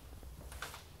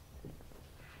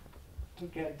to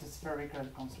get the spherical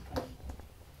constraint.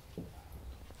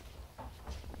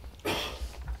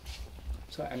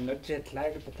 So I'm not jet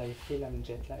lagged, but I feel I'm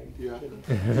jet lagged. Yeah.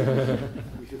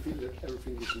 If you feel that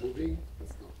everything is moving,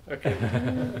 that's not. Okay.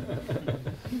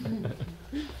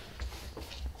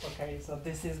 Okay, so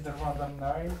this is the random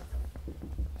noise,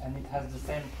 and it has the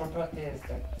same properties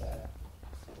that.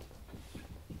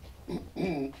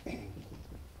 Okay,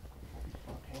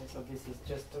 so this is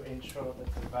just to ensure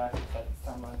that the value at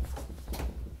some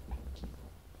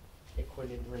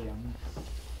equilibrium.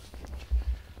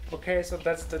 Okay, so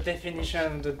that's the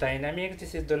definition of the dynamics.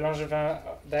 This is the Langevin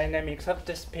dynamics of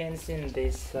the spins in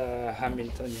this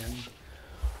Hamiltonian.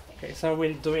 Okay, so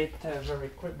we'll do it very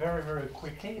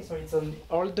quickly. So it's on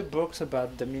all the books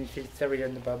about the mean field theory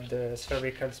and about the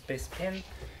spherical space spin.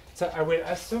 So I will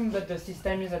assume that the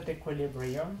system is at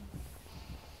equilibrium.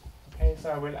 Okay, so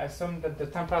I will assume that the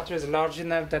temperature is large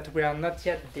enough that we are not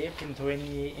yet deep into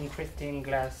any interesting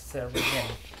glass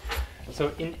regime.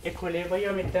 So in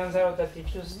equilibrium, it turns out that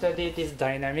if you study these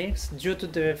dynamics, due to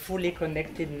the fully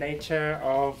connected nature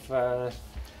of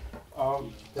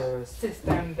the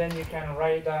system, then you can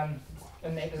write down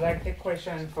an exact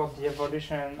equation for the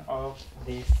evolution of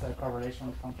this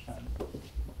correlation function.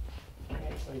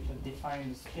 Okay, so if you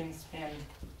define the spin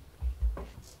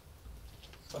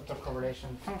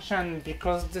autocorrelation function,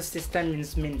 because the system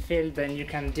is mean field, then you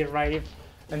can derive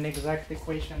an exact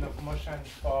equation of motion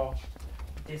for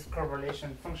this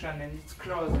correlation function, and it's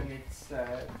closed, and it's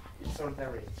all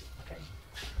there is. Okay.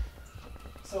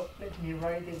 So let me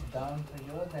write it down to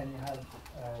you, then you have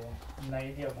an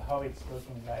idea of how it's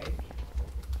looking like.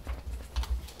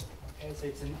 Okay, so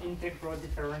it's an integral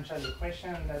differential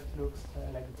equation that looks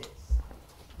like this.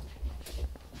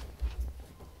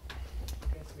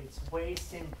 Okay, so it's way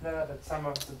simpler than some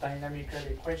of the dynamical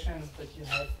equations that you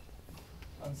had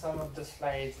on some of the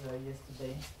slides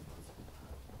yesterday.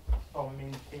 Or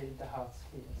mean field, the hard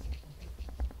fields.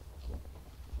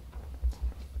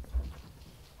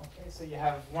 Okay, so you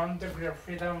have 1 degree of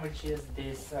freedom, which is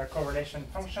this correlation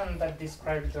function that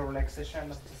describes the relaxation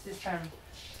of the system.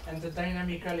 And the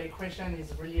dynamical equation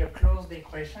is really a closed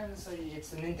equation, so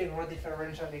it's an integral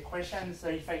differential equation. So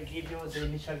if I give you the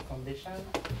initial condition,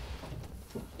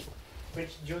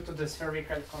 which due to the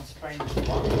spherical constraint is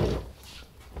 1,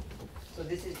 so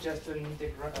this is just an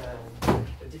integral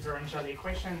differential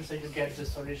equation, so you get the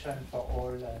solution for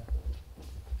all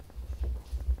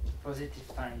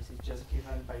positive times. It's just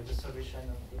given by the solution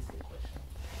of this equation.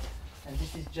 And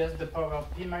this is just the power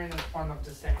of p minus 1 of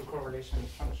the same correlation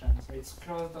function, so it's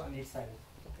closed on itself.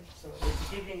 Okay? So it's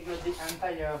giving you the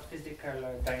entire physical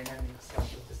dynamics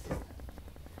of the system.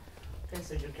 Okay,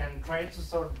 so you can try to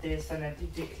solve this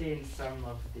analytically in some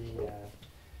of the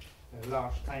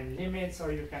large time limits,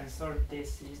 or you can solve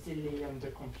this easily on the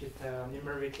computer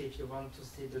numerically if you want to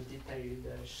see the detailed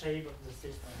shape of the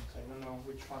system. So I don't know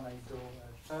which one I do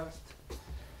first.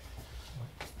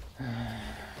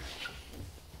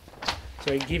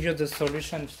 So I give you the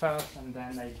solution first, and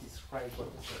then I describe what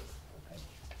it is. Okay.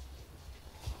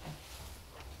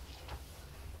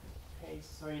 Okay,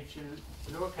 so if you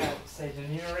look at, say, the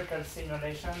numerical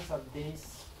simulations of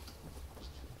these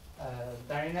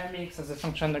dynamics as a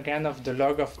function again of the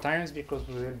log of times, because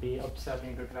we will be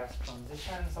observing a glass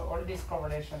transition. So all these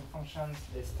correlation functions,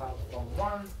 they start from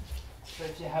 1. So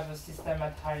if you have a system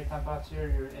at high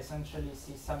temperature, you essentially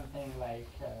see something like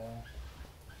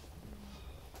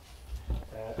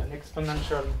an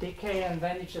exponential decay, and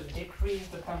then if you decrease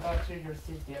the temperature, you'll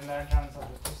see the emergence of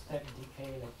a 2-step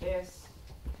decay like this,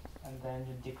 and then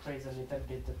you decrease a little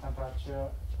bit the temperature,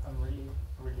 really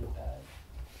bad.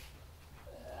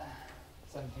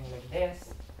 Something like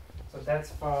this. So that's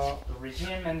for the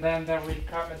regime, and then there will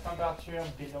come a temperature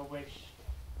below which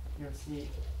you'll see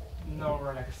no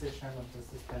relaxation of the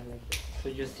system like this. So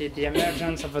you see the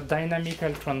emergence of a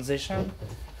dynamical transition.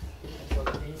 So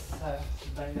this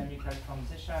dynamical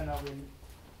transition, I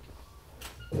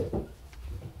will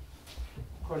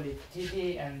call it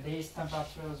TD, and these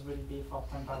temperatures will be for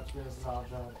temperatures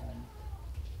larger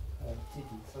than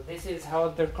TD. So this is how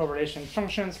the correlation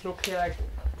functions look like.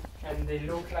 And they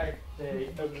look like the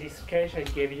ugly sketch I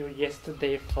gave you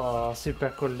yesterday for super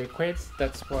cool liquids.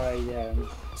 That's why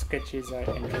sketches are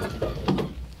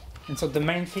interesting. And so the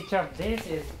main feature of this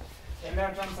is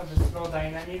emergence of the slow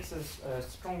dynamics,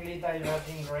 strongly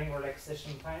diverging during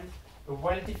relaxation time,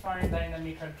 well-defined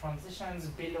dynamical transitions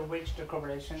below which the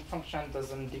correlation function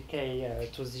doesn't decay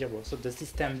to 0. So the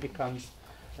system becomes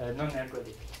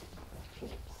non-ergodic.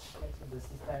 Okay, so the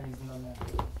system is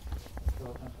non-ergodic.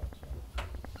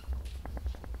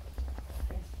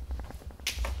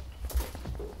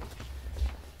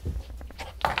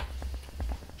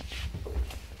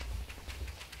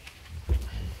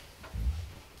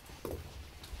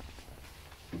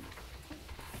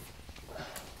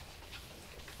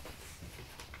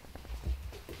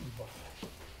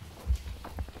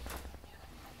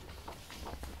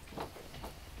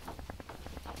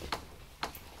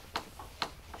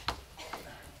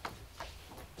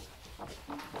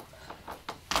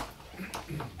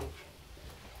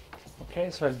 Okay,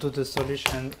 so I'll do the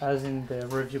solution as in the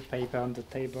review paper on the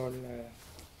table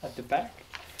at the back.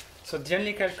 So the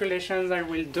only calculations I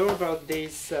will do about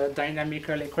these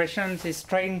dynamical equations is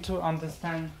trying to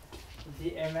understand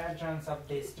the emergence of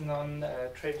this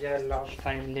non-trivial large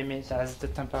time limit as the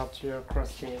temperature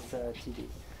crosses TD.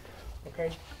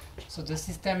 Okay, so the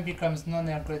system becomes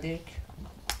non-ergodic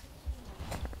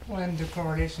when the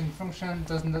correlation function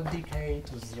does not decay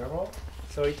to 0.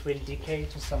 So it will decay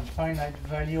to some finite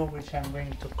value, which I'm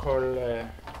going to call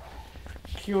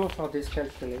Q for these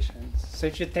calculations. So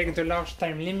if you take the large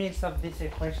time limits of this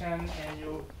equation and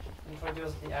you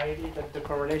introduce the idea that the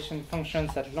correlation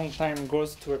functions at long time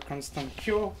goes to a constant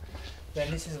Q,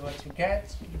 then this is what you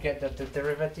get. You get that the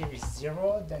derivative is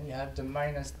 0, then you have the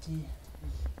minus t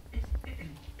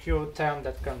Q term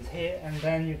that comes here, and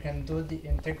then you can do the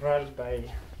integral by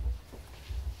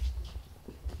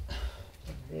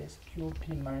this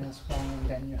qp minus 1, and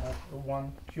then you have a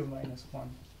 1 q minus 1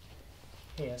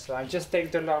 here. So I just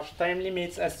take the large time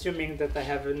limits, assuming that I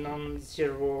have a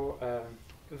non-zero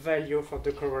value for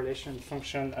the correlation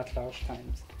function at large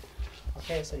times.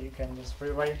 Okay, so you can just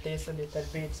rewrite this a little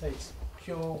bit. So it's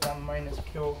q1 minus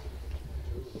q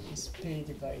is p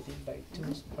divided by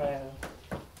 2 square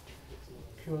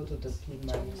q to the p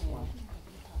minus 1.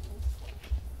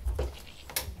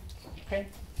 Okay.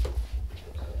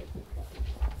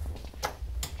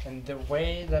 And the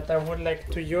way that I would like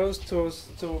to use to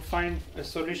find a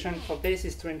solution for this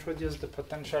is to introduce the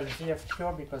potential V of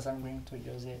Q, because I'm going to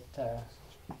use it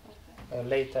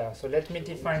later. So let me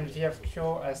define V of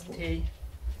Q as T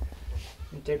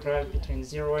integral between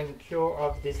 0 and Q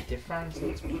of this difference. So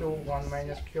it's Q1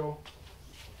 minus Q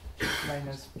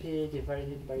minus P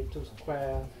divided by 2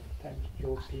 squared times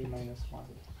QP minus 1.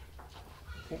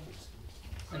 Okay.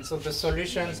 And so the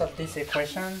solutions of this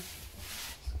equation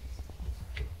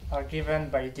are given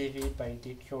by dV by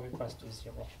dQ equals to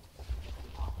 0.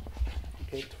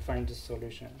 Okay, to find the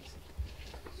solutions.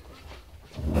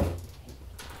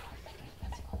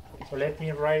 So let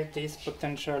me write this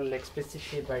potential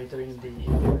explicitly by doing the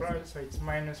integral. So it's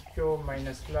minus Q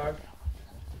minus log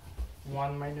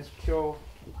 1 minus Q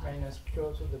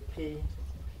to the P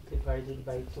divided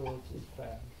by 2 T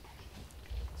squared.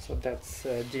 So that's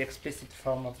the explicit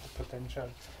form of the potential.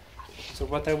 So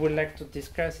what I would like to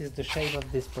discuss is the shape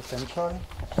of this potential.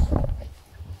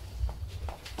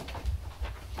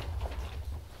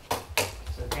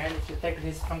 So again, if you take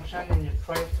this function and you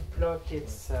try to plot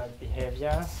its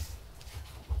behavior,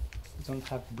 you don't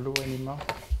have blue anymore.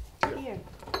 Here.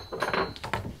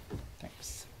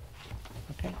 Thanks.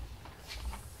 Okay.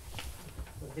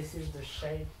 So this is the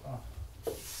shape.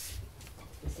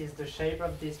 This is the shape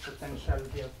of this potential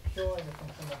V of Q as a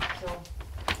function of Q.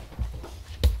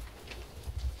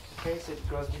 Okay, so it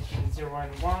goes between 0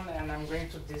 and 1, and I'm going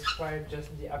to describe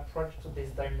just the approach to this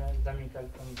dynamical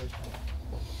transition.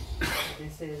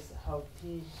 This is how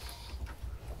T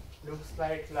looks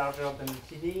like larger than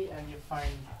TD, and you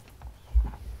find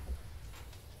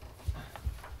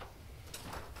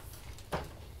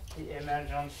the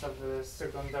emergence of the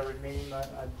secondary minima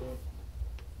at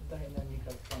the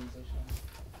dynamical transition.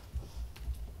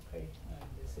 Okay, and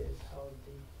this is how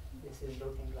this is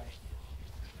looking like.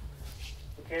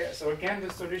 Okay, so again, the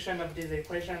solution of these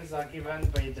equations are given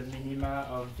by the minima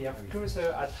of V of Q.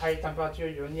 So at high temperature,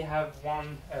 you only have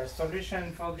one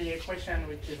solution for the equation,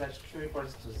 which is at Q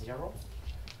equals to 0.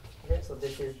 Okay, so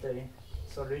this is the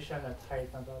solution at high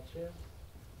temperature.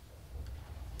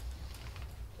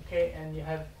 Okay, and you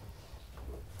have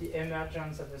the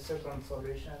emergence of the second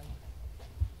solution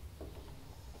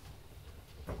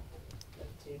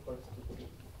at T equals to P.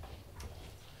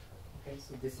 Okay,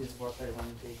 so this is what I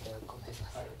wanted to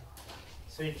describe.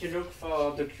 So if you look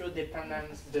for the Q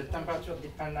dependence, the temperature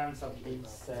dependence of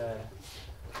this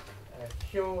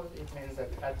Q, it means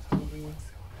that at TD,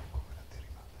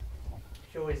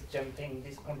 Q is jumping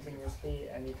discontinuously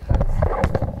and it has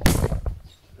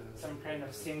some kind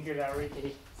of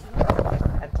singularity.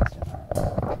 Attention.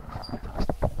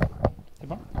 C'est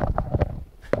bon?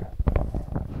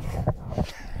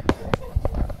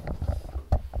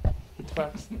 It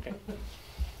works. Okay.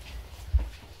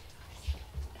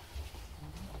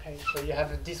 Okay, so you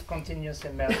have a discontinuous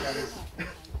emergence.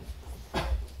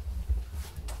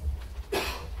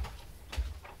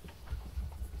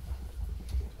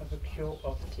 Of a Q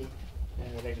of T,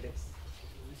 like this.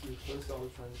 This is first order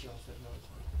transition set now.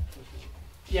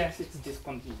 Yes, it's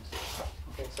discontinuous.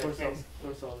 Okay, so First it means,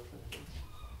 order transition.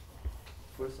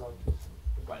 First order.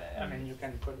 well, I mean, you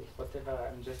can call it whatever.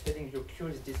 I'm just telling you Q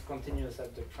is discontinuous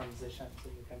at the transition, so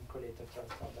you can call it a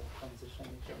first order transition.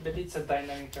 But it's a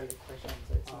dynamical equation,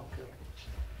 so it's not clear.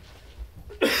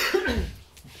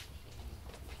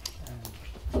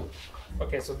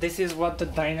 Okay, so this is what the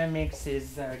dynamics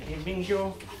is giving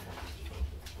you.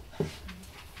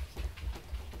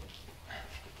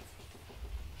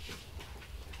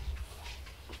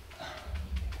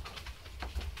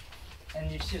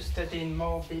 And if you study in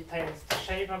more details the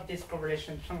shape of these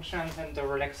correlation functions and the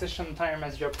relaxation time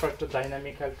as you approach the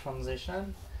dynamical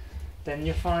transition, then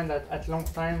you find that at long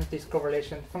times these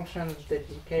correlation functions, they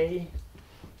decay.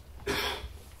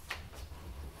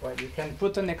 Well, you can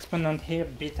put an exponent here,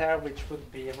 beta, which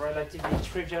would be relatively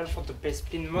trivial for the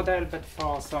P-spin model, but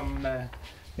for some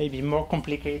maybe more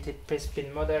complicated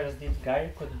P-spin models, this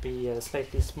guy could be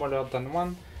slightly smaller than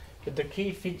 1. But the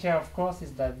key feature, of course,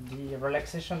 is that the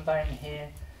relaxation time here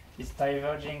is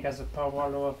diverging as a power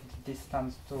law of the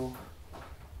distance to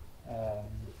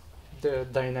the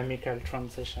dynamical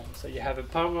transition. So you have a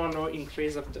power law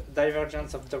increase of the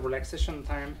divergence of the relaxation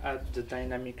time at the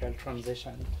dynamical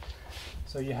transition.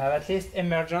 So you have at least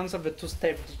emergence of a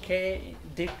two-step decay,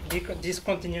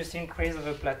 discontinuous increase of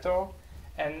a plateau,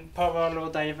 and power law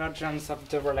divergence of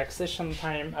the relaxation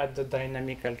time at the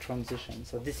dynamical transition.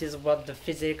 So this is what the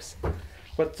physics,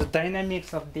 what the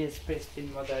dynamics of this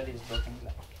P-spin model is looking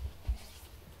like.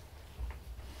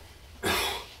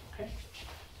 Okay.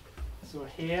 So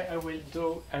here I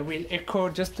will echo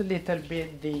just a little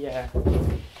bit the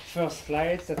first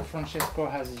slides that Francesco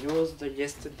has used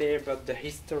yesterday about the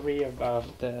history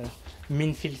about the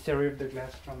mean field theory of the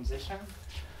glass transition.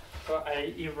 So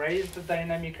I erased the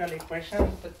dynamical equation,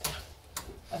 but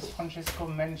as Francesco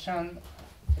mentioned,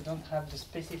 I don't have the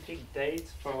specific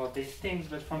dates for these things,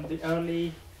 but from the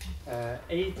early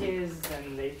 80s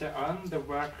and later on, the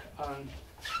work on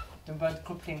the mode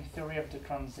coupling theory of the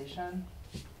transition.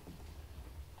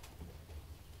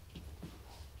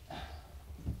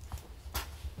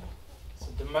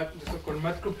 The so-called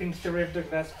mode coupling theory of the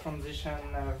glass transition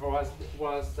was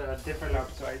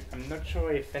developed. So I'm not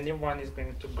sure if anyone is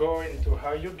going to go into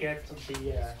how you get to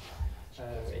the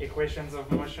equations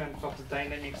of motion for the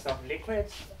dynamics of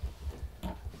liquids.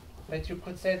 But you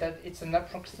could say that it's an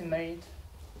approximate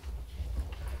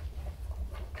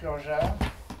closure.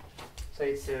 So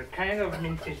it's a kind of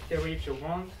mean field theory, if you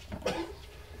want,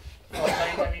 for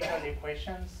dynamical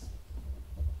equations.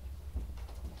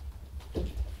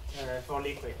 For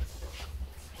liquids.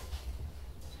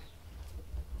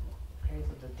 Okay,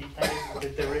 so the details of the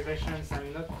derivations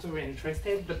I'm not too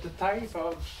interested, but the type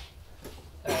of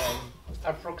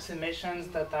approximations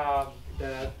that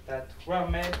were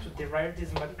made to derive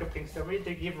this mode coupling theory,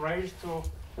 they give rise to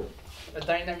a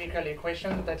dynamical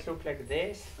equation that look like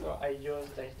this. So I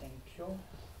used, I think, Q.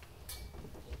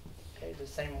 Okay, the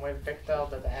same wave vector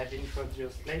that I have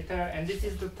introduced later, and this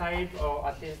is the type, or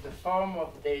at least the form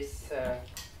of this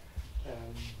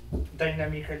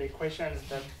dynamical equations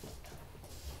that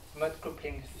mode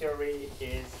coupling theory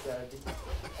is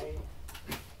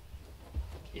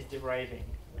deriving.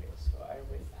 Okay, so I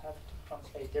will have to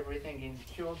translate everything in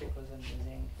Q because I'm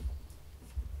using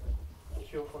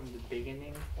Q from the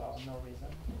beginning for no reason.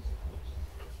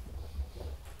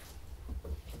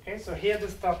 Okay, so here the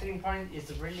starting point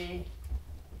is really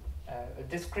a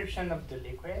description of the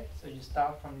liquid. So you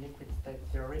start from liquid state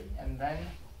theory, and then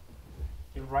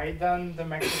you write down the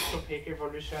macroscopic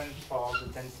evolution for the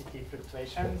density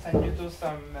fluctuations, and you do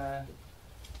some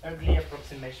ugly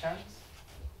approximations,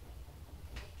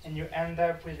 and you end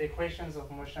up with equations of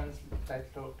motions that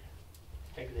look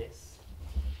like this.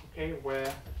 Okay,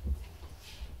 where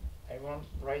I won't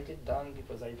write it down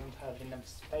because I don't have enough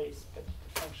space, but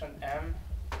the function m,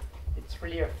 it's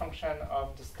really a function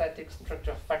of the static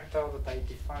structure factor that I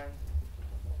defined,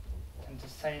 and the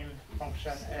same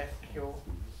function fq.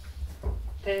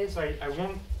 Okay, so I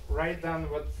won't write down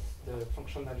what's the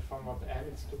functional form of m,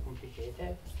 it's too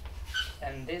complicated.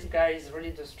 And this guy is really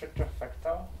the structure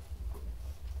factor.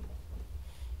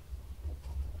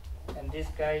 And this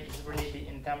guy is really the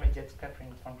intermediate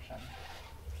scattering function.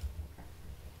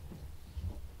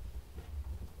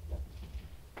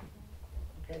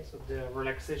 Okay, so the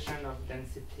relaxation of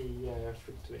density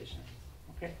fluctuations.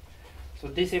 Okay, so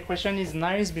this equation is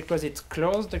nice because it's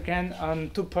closed again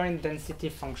on two-point density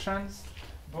functions,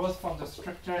 both for the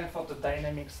structure and for the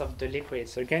dynamics of the liquid.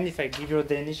 So again, if I give you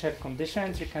the initial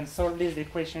conditions, you can solve these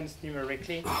equations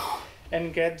numerically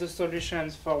and get the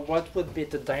solutions for what would be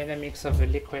the dynamics of a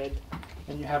liquid.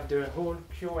 And you have the whole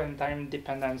Q and time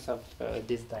dependence of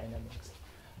these dynamics.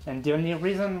 And the only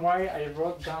reason why I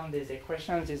wrote down these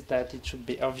equations is that it should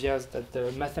be obvious that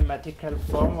the mathematical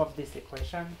form of this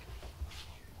equation,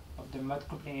 of the mode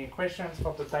coupling equations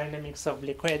for the dynamics of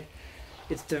liquid,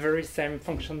 it's the very same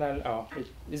functional, or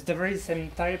it's the very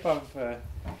same type of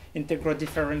integral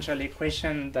differential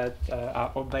equations that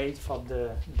are obeyed for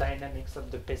the dynamics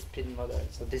of the p-spin model.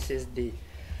 So this is the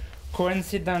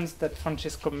coincidence that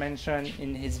Francesco mentioned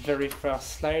in his very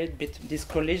first slide, this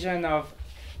collision of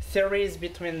theories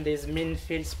between these mean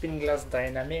field spin glass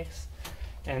dynamics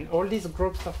and all these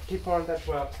groups of people that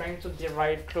were trying to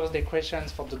derive closed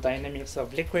equations for the dynamics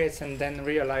of liquids and then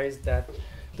realized that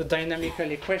the dynamical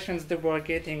equations they were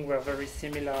getting were very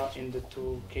similar in the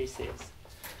two cases.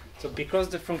 So because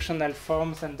the functional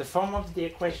forms and the form of the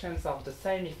equations are the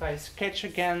same, if I sketch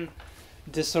again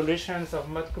the solutions of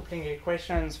mode coupling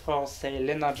equations for, say,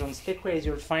 Lennard-Jones liquids,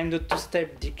 you'll find the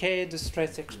two-step decay, the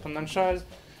stress exponentials,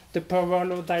 the power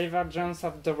law divergence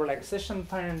of the relaxation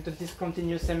time, the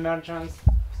discontinuous emergence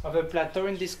of a plateau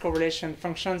in these correlation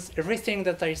functions. Everything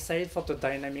that I said for the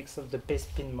dynamics of the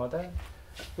p-spin model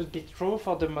would be true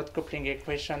for the mode coupling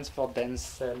equations for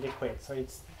dense liquids. So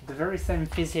it's the very same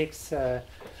physics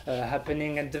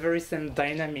happening and the very same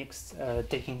dynamics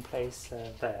taking place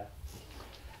there.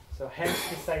 So hence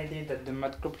decided that the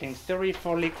mode coupling theory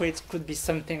for liquids could be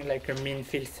something like a mean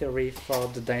field theory for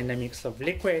the dynamics of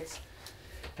liquids.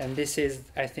 And this is,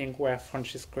 I think, where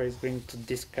Francesco is going to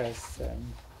discuss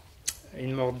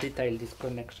in more detail this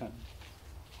connection.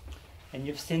 And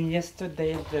you've seen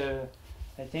yesterday,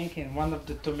 I think in one of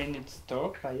the 2 minutes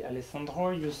talk by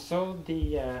Alessandro, you saw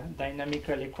the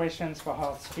dynamical equations for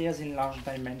hard spheres in large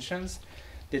dimensions.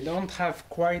 They don't have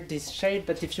quite this shape,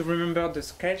 but if you remember the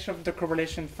sketch of the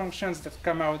correlation functions that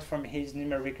come out from his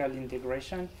numerical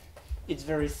integration, it's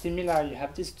very similar. You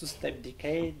have this two-step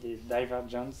decay, the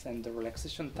divergence, and the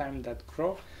relaxation time that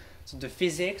grow. So the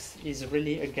physics is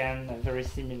really, again, very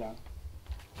similar.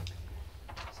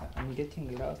 So I'm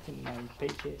getting lost in my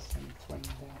pages and trying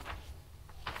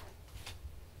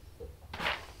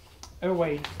that.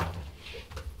 Away.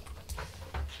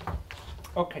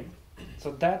 Okay,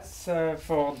 so that's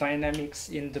for dynamics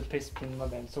in the p-spin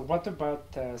model. So what about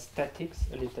statics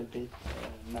a little bit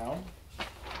now?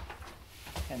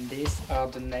 And these are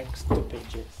the next 2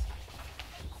 pages.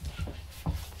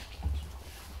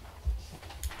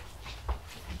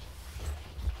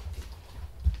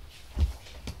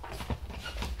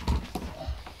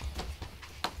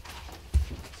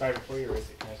 Sorry, before you erase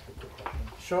it, can I ask a quick question?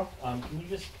 Sure. Can you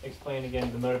just explain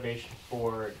again the motivation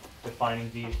for defining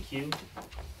V of Q?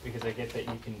 Because I get that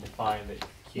you can define that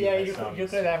Q Yeah, has you some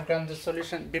could have gone the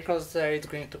solution because it's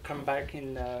going to come back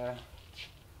in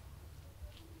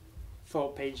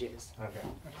 4 pages. Okay.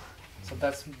 So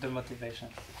that's the motivation.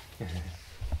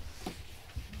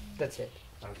 That's it.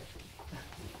 Okay.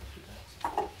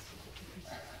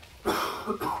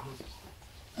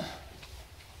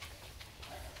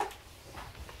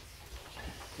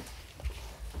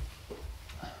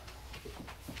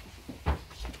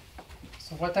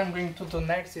 So what I'm going to do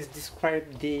next is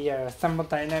describe the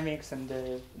thermodynamics and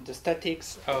the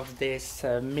statics of these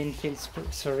mean field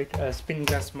spin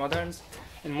glass models.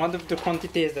 And one of the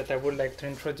quantities that I would like to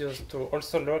introduce to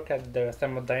also look at the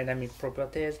thermodynamic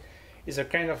properties is a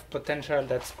kind of potential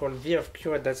that's called V of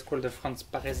Q, and that's called the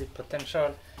Franz-Parisi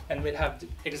potential, and we'll have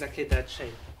exactly that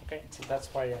shape. Okay, so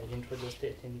that's why I introduced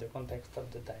it in the context of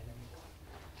the dynamics,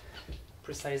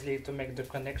 precisely to make the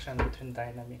connection between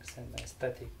dynamics and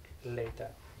static later.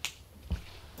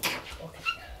 Okay.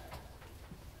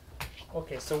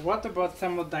 Okay, so what about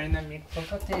thermodynamic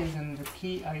properties? And the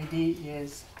key idea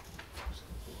is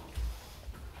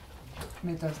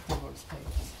metastable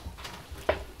states.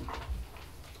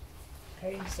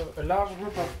 Okay, so a large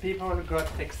group of people got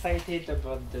excited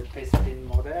about the p-spin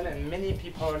model, and many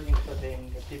people,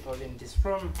 including the people in this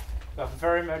room, were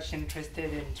very much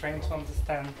interested in trying to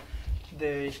understand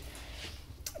the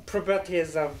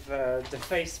properties of the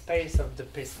phase space of the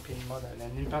p-spin model,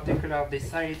 and in particular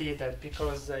this idea that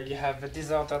because you have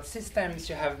disordered systems,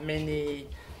 you have many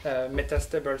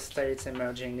metastable states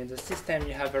emerging in the system,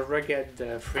 you have a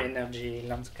rugged free energy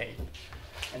landscape.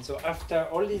 And so after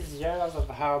all these years of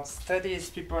hard studies,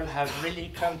 people have really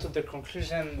come to the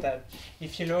conclusion that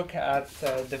if you look at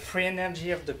the free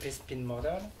energy of the p-spin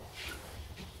model,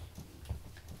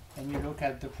 and you look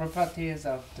at the properties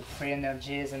of the free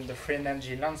energies and the free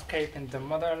energy landscape in the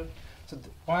model, so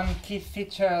one key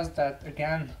feature that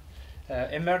again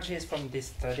emerges from these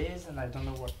studies, and I don't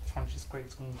know what Francesco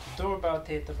is going to do about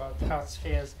it, about hard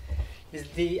spheres, is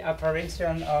the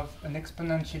apparition of an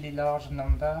exponentially large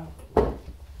number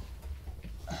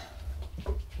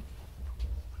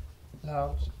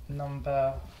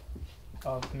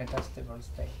of metastable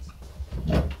states.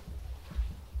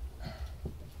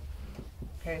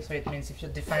 Okay, so it means if you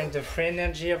define the free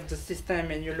energy of the system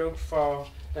and you look for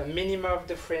a minimum of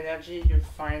the free energy, you'll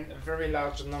find a very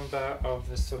large number of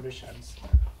solutions.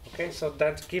 Okay, so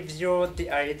that gives you the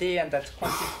idea, and that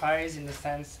quantifies in a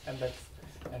sense, and that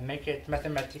make it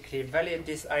mathematically valid,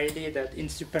 this idea that in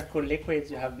supercooled liquids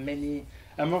you have many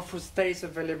amorphous states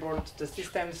available to the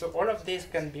system. So all of this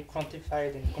can be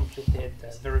quantified and computed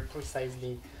very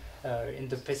precisely in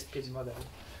the PSPID model.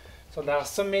 So there are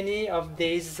so many of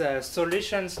these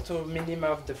solutions to minima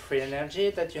of the free energy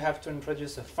that you have to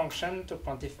introduce a function to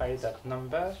quantify that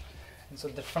number. And so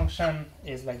the function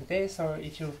is like this. So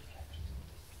if you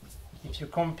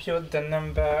compute the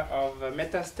number of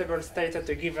metastable states at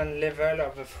a given level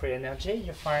of the free energy,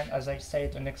 you find, as I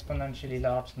said, an exponentially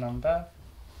large number.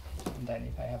 And then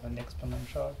if I have an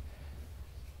exponential,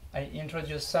 I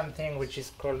introduce something which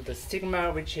is called the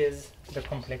sigma, which is the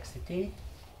complexity.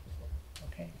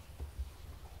 Okay.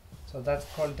 So that's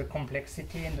called the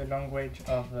complexity in the language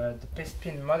of the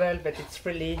PSPID model, but it's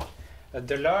really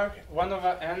the log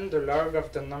 1/n, the log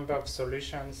of the number of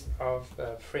solutions of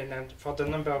free energy for the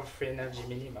number of free energy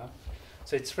minima.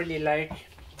 So it's really like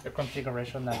a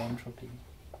configurational entropy.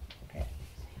 Okay.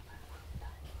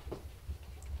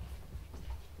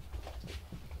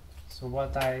 So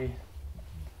what I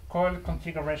called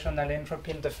configurational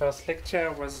entropy in the first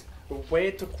lecture was a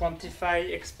way to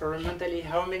quantify experimentally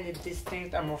how many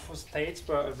distinct amorphous states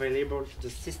were available to the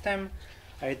system.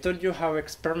 I told you how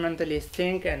experimentally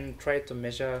think and try to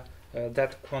measure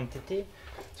that quantity.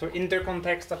 So in the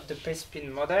context of the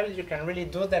PSPID model, you can really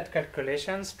do that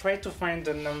calculations, try to find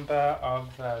the number of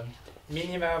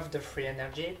minima of the free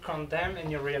energy, count them,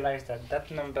 and you realize that that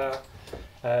number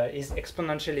is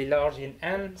exponentially large in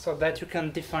n, so that you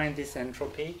can define this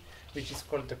entropy, which is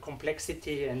called the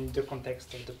complexity, and in the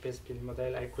context of the PSPID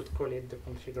model, I could call it the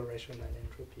configurational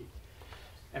entropy.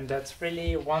 And that's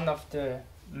really one of the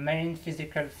main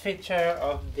physical feature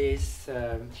of this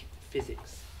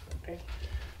physics. Okay,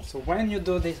 so when you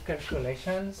do these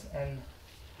calculations, and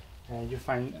you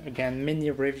find again many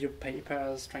review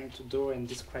papers trying to do and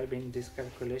describing these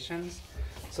calculations.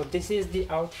 So this is the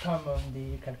outcome of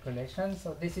the calculation.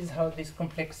 So this is how this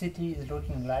complexity is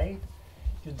looking like.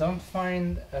 You don't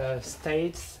find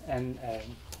states and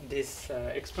this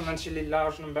exponentially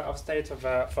large number of states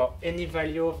for any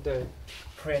value of the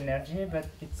free energy, but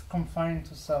it's confined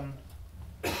to some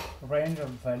range of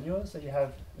values. So you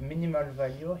have a minimal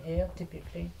value here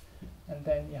typically, and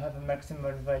then you have a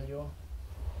maximal value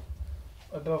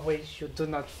above which you do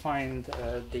not find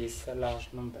this large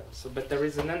number. So, but there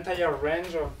is an entire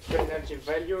range of free energy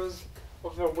values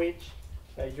over which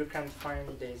you can find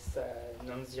this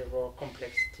non-zero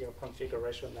complexity or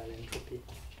configurational entropy.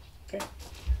 Okay.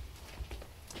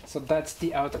 So that's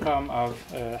the outcome of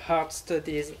hard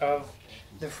studies of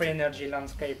the free energy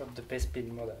landscape of the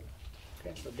PSPID model.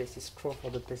 Okay, so this is true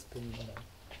for the PSPID model.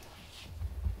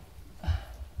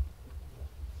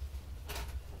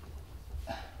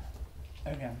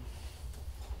 Again.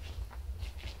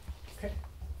 Okay.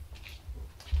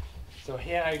 So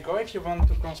here I go if you want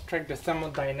to construct the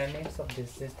thermodynamics of this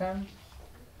system.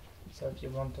 So if you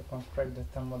want to construct the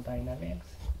thermodynamics.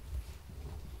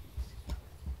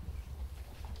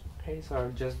 Okay, so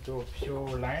I'll just do a few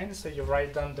lines. So you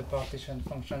write down the partition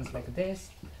functions like this.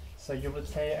 So you would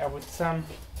say I would sum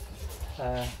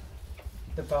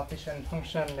the partition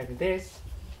function like this.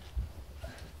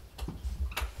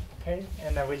 Okay,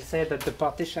 and I will say that the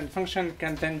partition function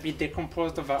can then be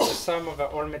decomposed over a sum over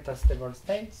all metastable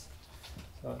states.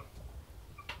 So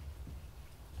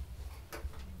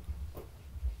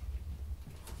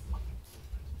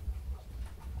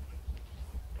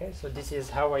okay, so this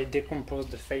is how I decompose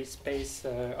the phase space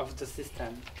of the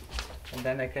system, and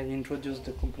then I can introduce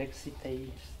the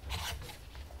complexity.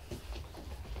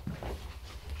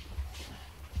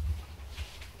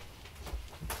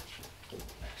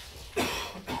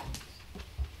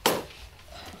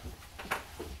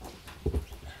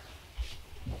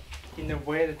 In a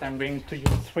way that I'm going to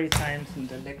use 3 times in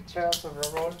the lectures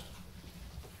overall.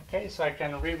 Okay, so I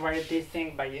can rewrite this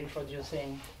thing by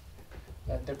introducing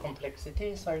the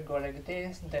complexity. So I go like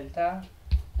this, delta,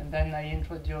 and then I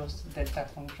introduce delta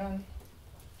function.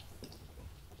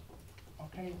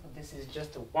 Okay, so this is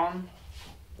just a 1.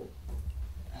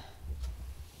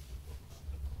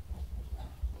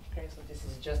 Okay, so this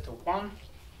is just a 1.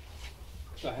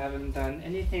 So I haven't done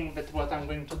anything, but what I'm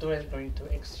going to do is going to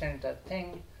exchange that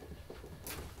thing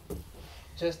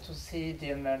just to see the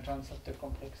emergence of the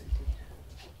complexity.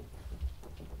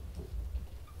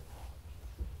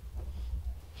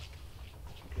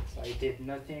 Okay, so I did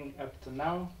nothing up to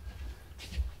now.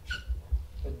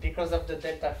 But because of the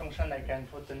delta function, I can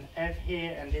put an f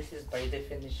here, and this is by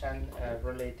definition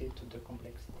related to the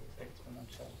complexity, so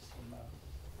exponential sigma.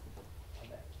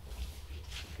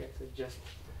 Okay, so just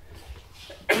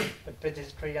a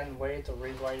pedestrian way to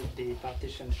rewrite the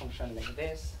partition function like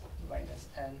this, minus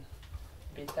n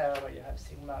beta, where you have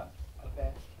sigma of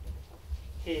f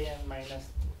here minus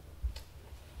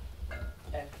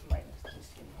f minus t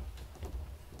sigma.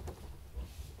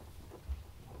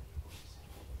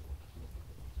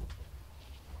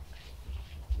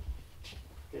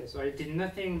 Okay, so I did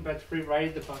nothing but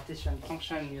rewrite the partition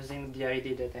function using the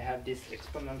idea that I have this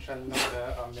exponential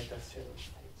number of meta-zero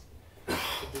states.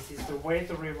 So this is the way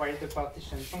to rewrite the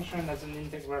partition function as an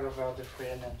integral over the free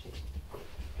energy.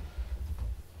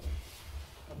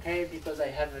 Okay, because I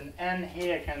have an n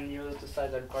here, I can use the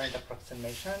saddle point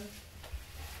approximation.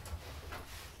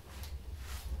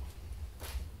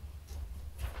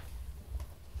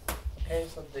 Okay,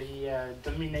 so the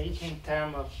dominating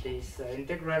term of this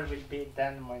integral will be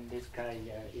then when this guy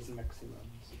is maximum.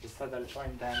 So the saddle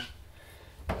point then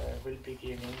will be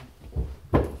given,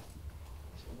 so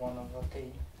 1 over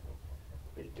t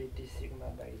will be d sigma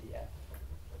by df.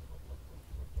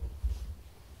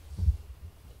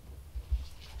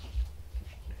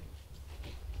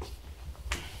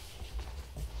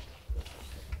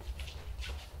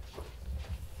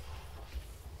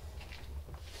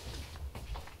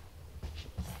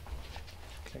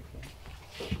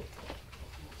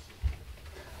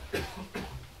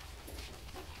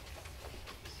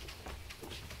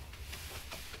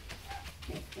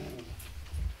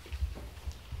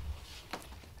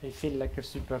 I feel like a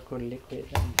super cool liquid,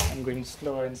 and I'm going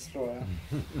slower and slower.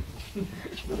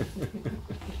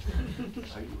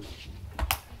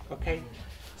 Okay,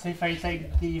 so if I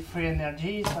take the free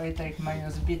energy, so I take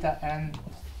minus beta n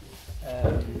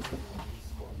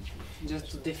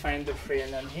just to define the free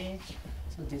energy.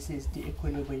 So this is the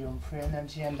equilibrium free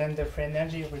energy, and then the free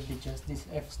energy will be just this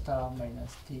f star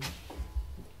minus t.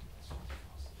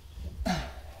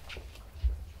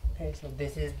 Okay, so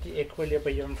this is the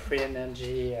equilibrium free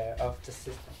energy of the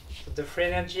system. So the free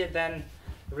energy then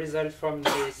results from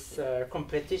this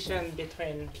competition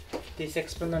between this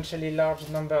exponentially large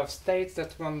number of states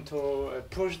that want to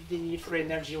push the free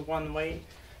energy one way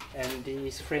and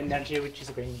this free energy which is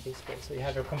going this way. So you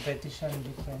have a competition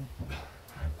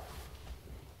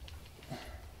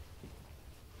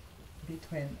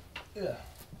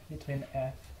between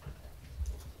F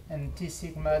and T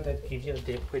sigma that gives you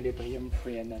the equilibrium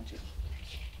free energy.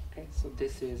 Okay, so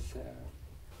this is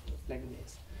like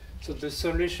this. So the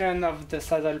solution of the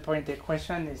saddle point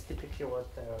equation is typically what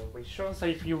we show. So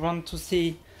if you want to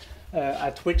see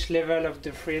at which level of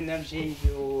the free energy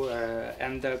you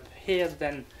end up here,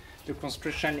 then the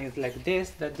construction is like this,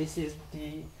 that this is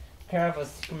the curve of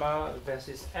sigma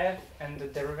versus f, and the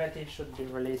derivative should be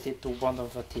related to 1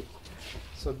 over t.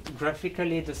 So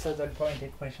graphically, the saddle point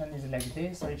equation is like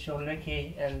this. So if you're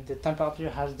lucky and the temperature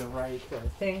has the right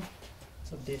thing,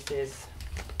 so this is,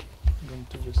 I'm going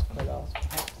to use colors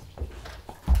perhaps.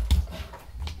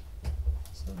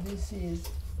 So this is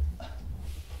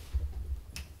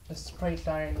a straight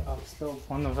line of slope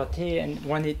 1 over t, and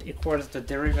when it equals the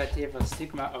derivative of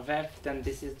sigma of f, then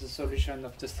this is the solution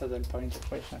of the saddle point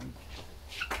equation.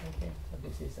 Okay, so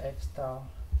this is f star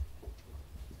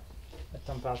at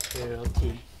temperature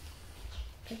T.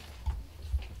 Okay.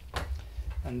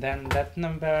 And then that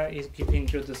number is giving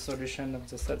you the solution of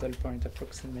the saddle point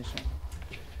approximation.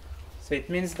 So it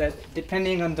means that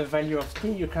depending on the value of T,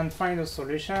 you can find a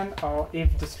solution, or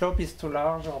if the slope is too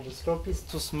large or the slope is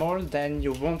too small, then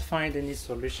you won't find any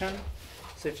solution.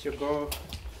 So if you go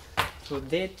to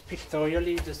that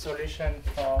pictorially, the solution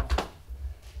for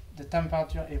the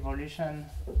temperature evolution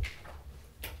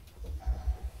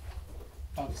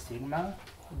of sigma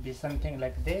would be something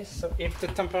like this. So if the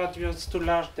temperature is too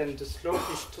large, then the slope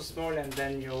is too small, and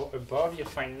then you're above, you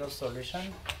find no solution.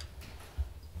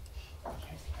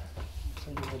 Okay.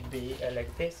 So you would be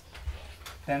like this.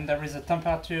 Then there is a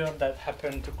temperature that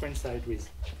happens to coincide with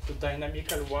the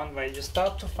dynamical one, where you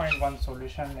start to find one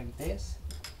solution like this.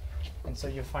 And so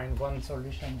you find one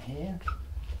solution here.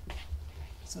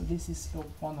 So this is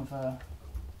slope 1 over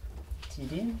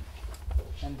Td.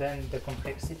 And then the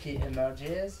complexity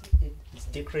emerges, it's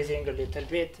decreasing a little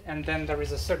bit, and then there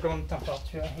is a second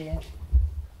temperature here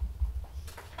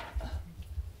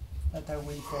that I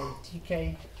will call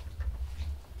Tk,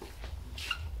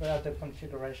 where the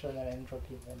configurational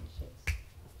entropy vanishes.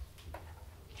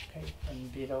 Okay,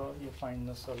 and below you find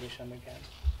no solution again.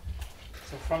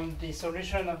 So from the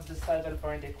solution of the saddle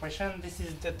point equation, this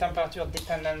is the temperature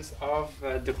dependence of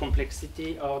the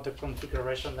complexity or the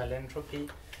configurational entropy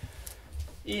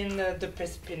in the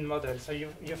P-spin model. So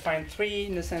you find 3,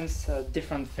 in a sense,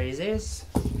 different phases.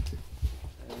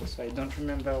 So I don't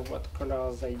remember what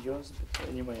colors I used, but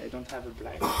anyway, I don't have a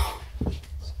black.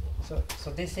 So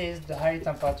So this is the high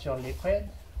temperature liquid,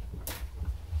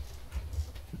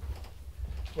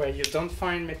 where you don't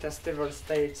find metastable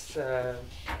states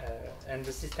and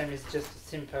the system is just a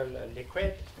simple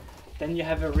liquid. Then you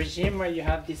have a regime where you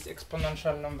have this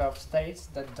exponential number of states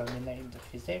that dominate the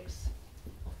physics.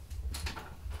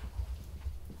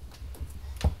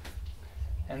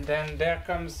 And then there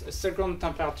comes a second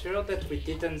temperature that we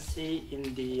didn't see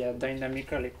in the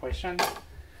dynamical equation,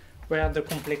 where the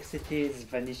complexity is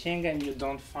vanishing and you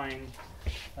don't find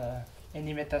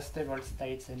any metastable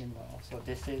states anymore. So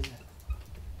this is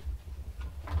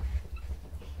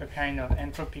a kind of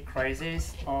entropy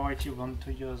crisis, or if you want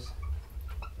to use,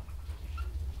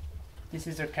 this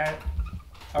is a kind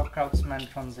of Kraussman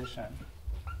transition.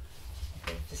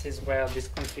 Okay. This is where this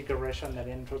configurational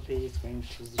entropy is going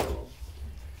to 0.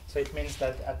 So it means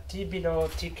that at T below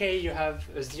Tk you have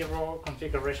a 0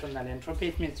 configurational entropy.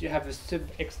 It means you have a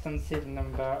sub-extensive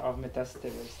number of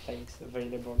metastable states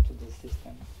available to the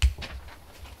system.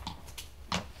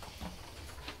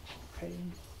 Okay.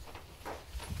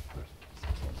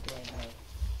 So do I have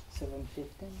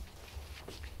 715?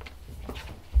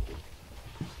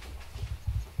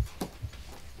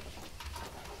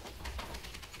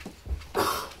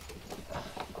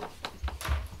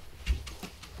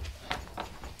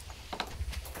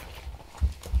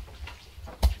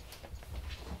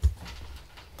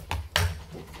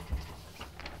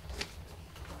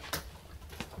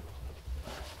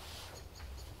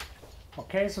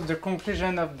 Okay, so the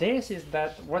conclusion of this is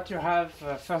that what you have,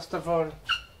 first of all,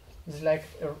 is like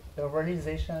a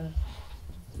realization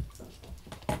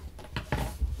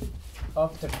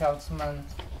of the Kraussman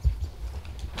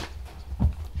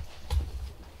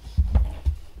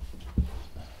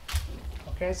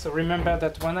Okay, so remember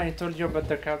that when I told you about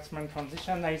the Kraussman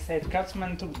transition, I said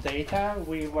Kraussman took data.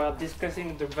 We were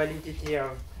discussing the validity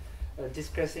of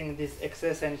discussing this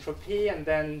excess entropy, and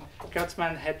then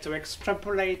Kraussman had to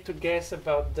extrapolate to guess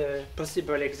about the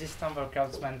possible existence of a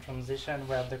Kraussman transition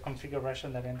where the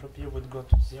configurational entropy would go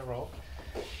to 0.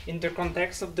 In the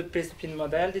context of the P-spin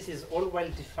model, this is all well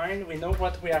defined. We know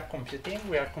what we are computing.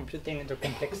 We are computing the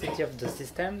complexity of the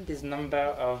system, this number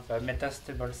of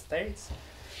metastable states.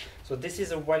 So this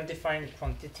is a well-defined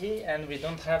quantity, and we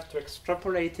don't have to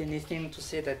extrapolate anything to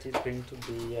say that it's going to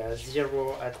be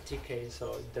 0 at Tk.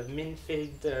 So the mean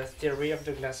field theory of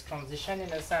the glass transition,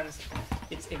 in a sense,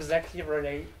 it's exactly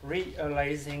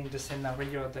realizing the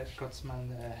scenario that Kraussman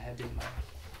had in mind.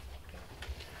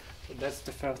 So that's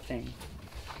the first thing.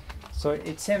 So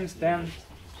it seems then,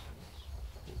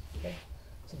 okay,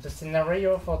 so the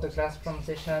scenario for the glass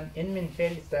transition in mean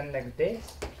field is then like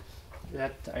this.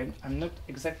 That I'm not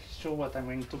exactly sure what I'm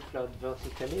going to plot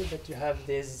vertically, but you have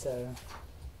these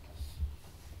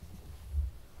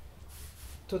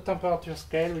two temperature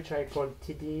scale, which I call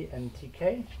Td and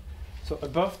Tk. So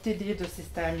above Td, the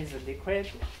system is a liquid.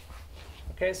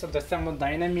 Okay, so the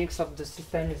thermodynamics of the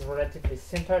system is relatively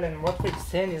simple, and what we've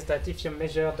seen is that if you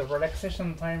measure the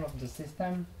relaxation time of the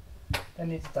system,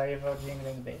 then it's diverging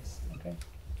like this. Okay.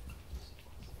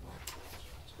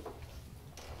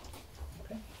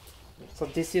 So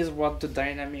this is what the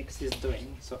dynamics is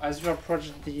doing. So as you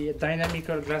approach the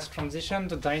dynamical glass transition,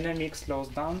 the dynamics slows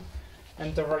down,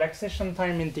 and the relaxation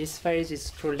time in this phase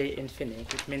is truly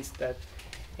infinite. It means that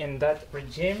in that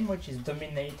regime, which is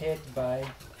dominated by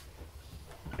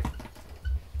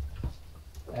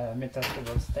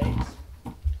metastable states,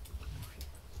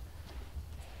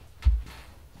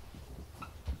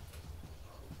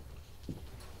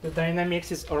 the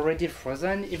dynamics is already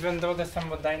frozen, even though the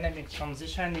thermodynamic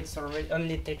transition is already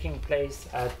only taking place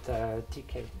at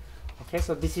Tk. Okay,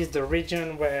 so this is the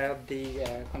region where the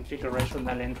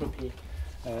configurational entropy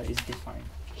is defined.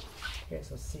 Okay,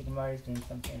 so sigma is doing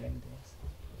something like this.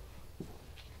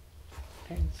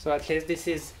 Okay, so at least this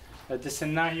is the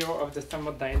scenario of the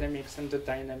thermodynamics and the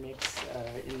dynamics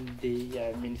in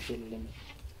the mean field limit.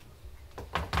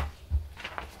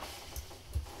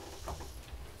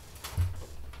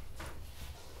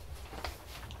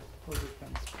 We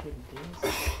can skip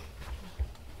this.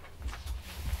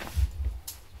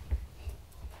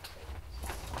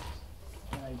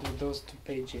 And I do those 2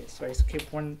 pages. So I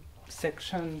skip one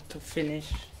section to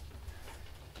finish,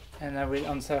 and I will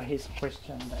answer his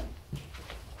question then.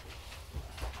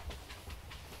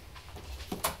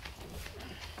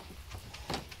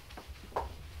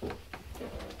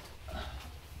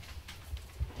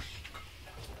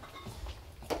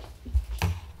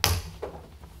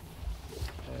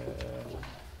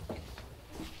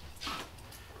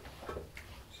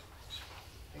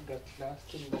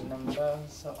 Lost in the numbers,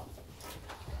 so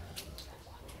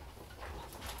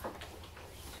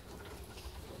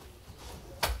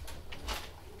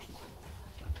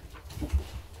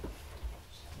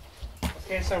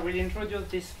Okay, so we'll introduce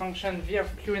this function v of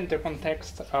q in the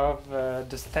context of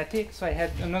the static. So I had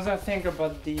another thing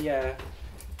about the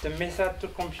method to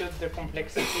compute the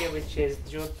complexity, which is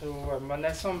due to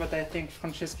Monasson, but I think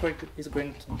Francesco is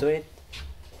going to do it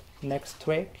next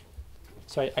week.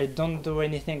 So I don't do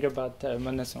anything about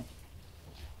Monasson.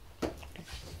 Okay.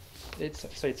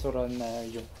 It's all on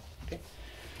you. Okay.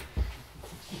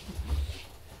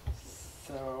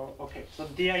 So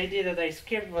the idea that I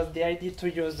skipped was the idea to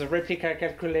use the replica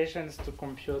calculations to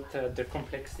compute the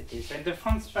complexity. So in the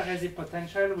Franz-Parisi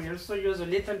potential, we also use a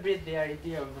little bit the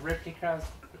idea of replicas,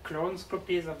 clones,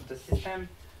 copies of the system,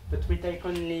 but we take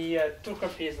only 2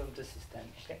 copies of the system.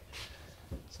 Okay.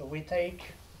 So we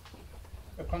take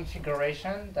a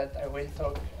configuration that I will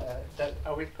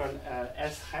call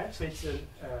S-hat. So it's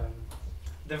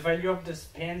the value of the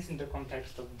spins in the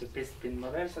context of the p-spin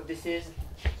model. So this is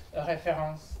a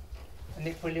reference, an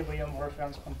equilibrium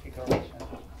reference configuration.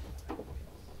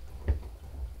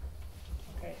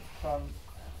 Okay, from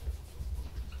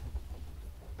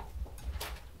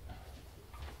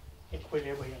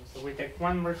equilibrium. So we take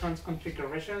one reference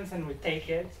configurations and we take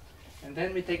it, and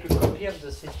then we take a copy of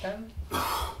the system,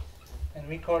 and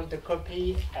we call the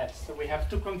copy S. So we have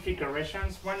 2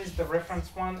 configurations. One is the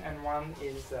reference one, and one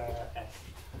is S.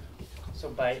 So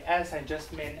by S, I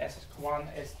just mean S1,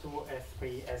 S2,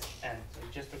 S3, Sn. So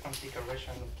it's just a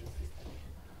configuration of the system.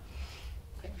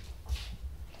 Okay.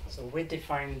 So we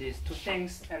define these 2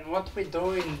 things, and what we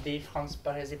do in the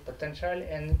Franz-Parisi potential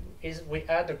is we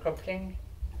add a coupling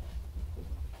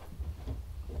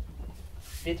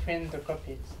between the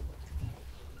copies.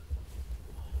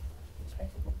 Okay.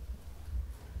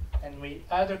 And we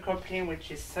add a coupling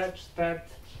which is such that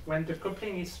when the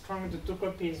coupling is strong, the 2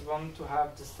 copies want to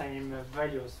have the same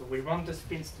value. So we want the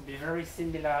spins to be very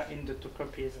similar in the 2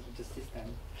 copies of the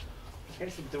system.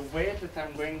 Okay, so the way that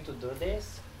I'm going to do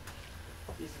this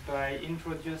is by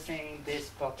introducing this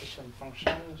partition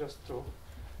function, just to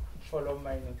follow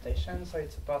my notation. So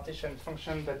it's a partition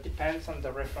function that depends on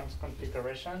the reference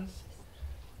configurations.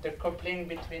 The coupling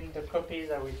between the copies,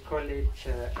 I will call it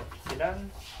epsilon,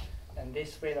 and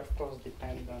this will of course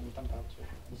depend on temperature.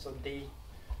 And so the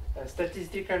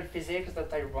statistical physics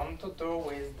that I want to do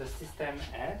with the system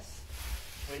S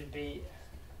will be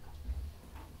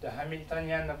the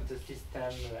Hamiltonian of the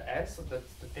system S, so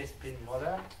that's the p-spin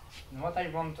model. And what I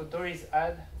want to do is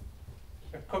add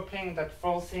a coupling that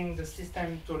forcing the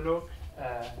system to look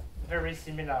very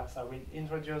similar. So I will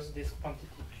introduce this quantity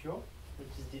Q,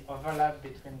 which is the overlap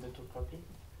between the 2 copies.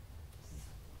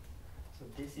 So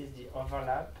this is the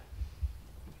overlap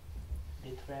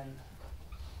between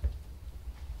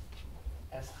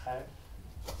S-hat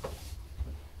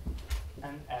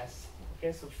and S.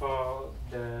 Okay, so for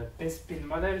the p-spin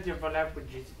model, the overlap would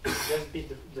just be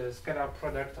the scalar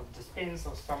product of the spins,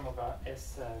 so sum over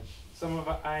S, sum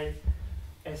over I,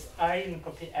 Si in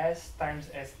copy S times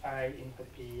Si in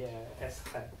copy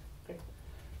S-hat. Okay.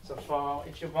 So for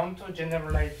if you want to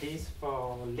generalize this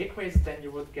for liquids, then you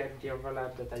would get the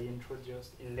overlap that I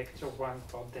introduced in lecture 1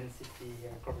 for density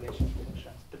correlation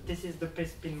functions. But this is the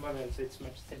p-spin model, so it's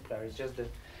much simpler. It's just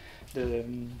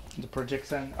the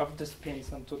projection of the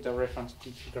spins onto the reference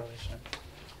configuration.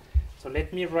 So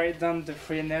let me write down the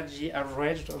free energy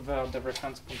averaged over the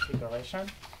reference configuration,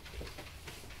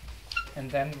 and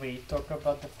then we talk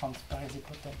about the Franz-Parisi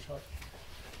potential.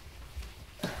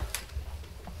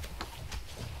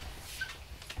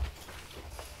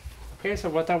 Okay, so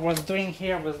what I was doing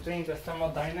here was doing the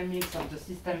thermodynamics of the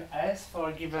system S for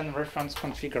a given reference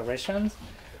configurations.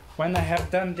 When I have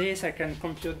done this, I can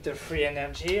compute the free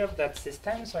energy of that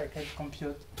system. So I can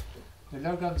compute the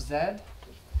log of Z,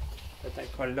 that I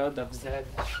call log of Z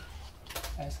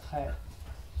S hat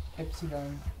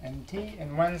epsilon mt.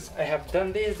 And once I have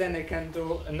done this, then I can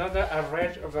do another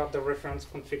average over the reference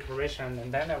configuration,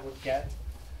 and then I would get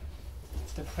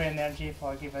the free energy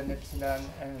for a given epsilon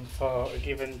and for a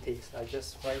given t. So I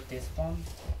just write this one.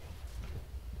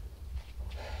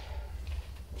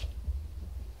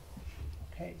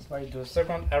 Okay, so I do a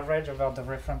second average over the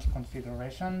reference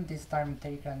configuration, this time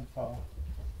taken for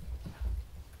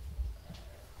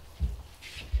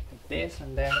this,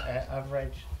 and then I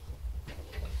average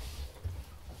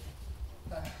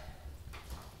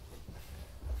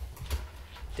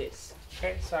this.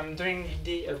 Okay, so I'm doing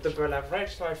the double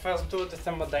average. So I first do the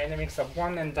thermodynamics of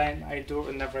one, and then I do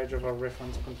an average over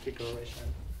reference configuration.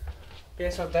 Okay,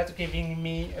 so that's giving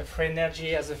me a free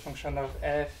energy as a function of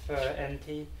F and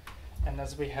T. And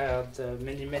as we heard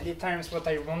many times, what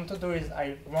I want to do is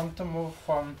I want to move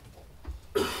from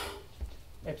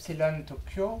epsilon to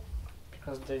Q,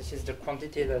 because this is the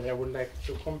quantity that I would like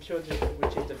to compute,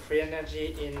 which is the free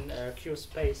energy in Q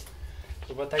space.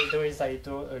 So what I do is I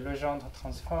do a Legendre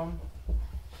transform.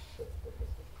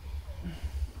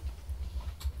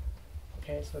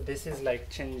 Okay, so this is like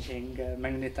changing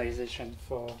magnetization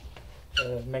for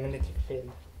magnetic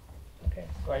field. Okay,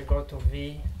 so I go to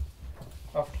V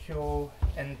of Q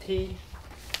and T,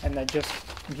 and I just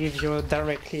give you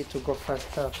directly to go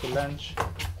faster to lunch,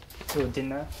 to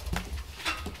dinner.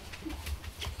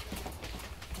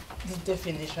 The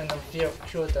definition of V of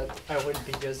Q that I will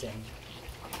be using.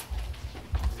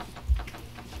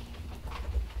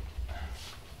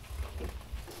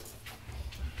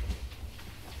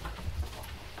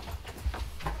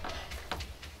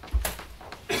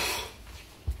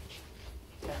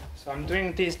 So I'm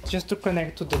doing this just to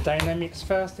connect to the dynamics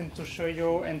first and to show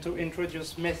you and to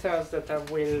introduce methods that I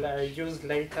will use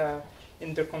later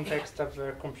in the context of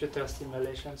computer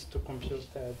simulations to compute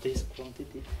this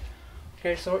quantity.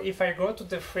 Okay, so if I go to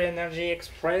the free energy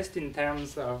expressed in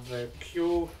terms of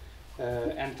Q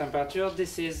and temperature,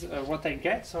 this is what I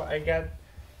get. So I get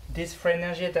this free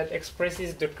energy that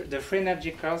expresses the free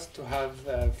energy cost to have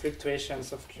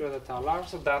fluctuations of Q that are large.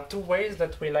 So there are two ways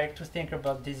that we like to think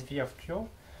about this V of Q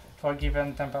for a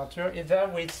given temperature. Either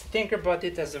we think about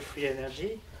it as a free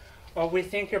energy, or we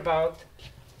think about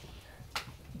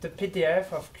the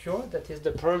PDF of Q, that is the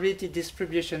probability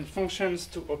distribution functions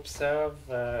to observe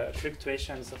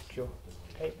fluctuations of Q.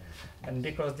 Okay? And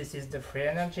because this is the free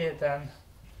energy, then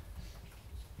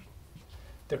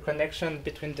the connection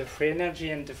between the free energy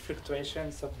and the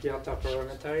fluctuations of the outer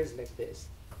parameter is like this.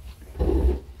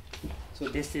 So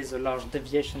this is a large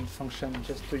deviation function,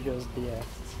 just to use the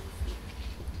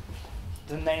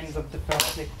names of the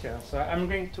first lecture. So I'm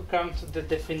going to come to the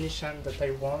definition that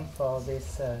I want for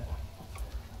this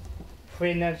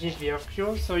free energy V of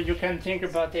Q. So you can think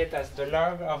about it as the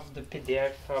log of the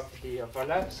PDF of the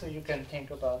overlap. So you can think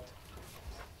about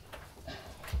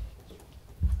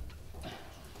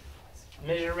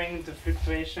measuring the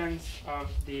fluctuations of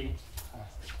the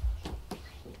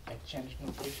I change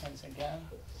notations again.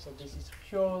 So this is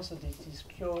Q, so this is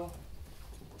Q.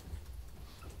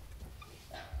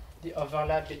 The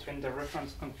overlap between the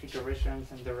reference configurations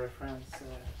and the reference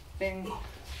thing.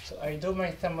 So I do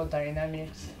my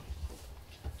thermodynamics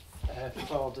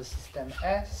for the system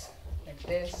S, like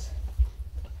this.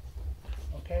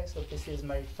 Okay, so this is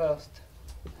my first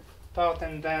part,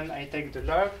 and then I take the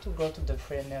log to go to the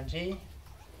free energy,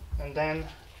 and then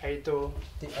I do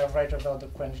the average over the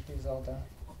quench disorder.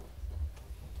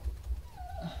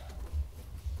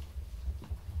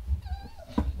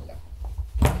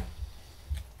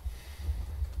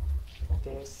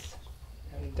 This,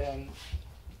 and then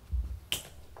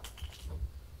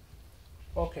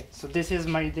okay, so this is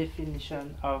my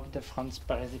definition of the Franz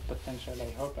Parisi potential.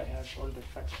 I hope I have all the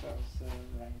factors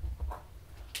right.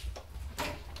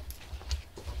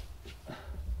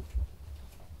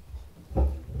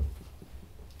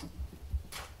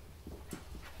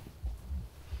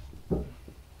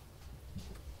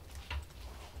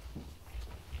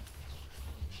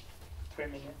 3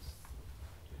 minutes.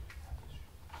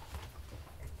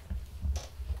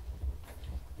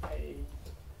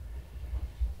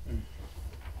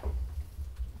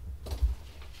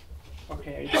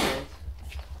 Okay, I did it.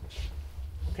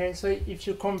 Okay, so if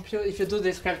you do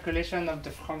this calculation of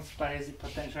the Franz Parisi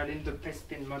potential in the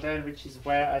P-spin model, which is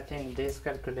where I think this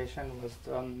calculation was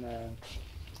done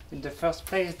in the first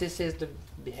place, this is the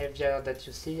behavior that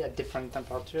you see at different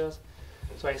temperatures.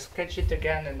 So I sketch it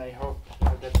again, and I hope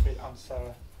that will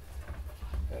answer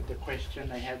the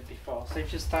question I had before. So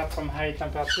if you start from high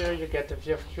temperature, you get a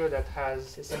V of Q that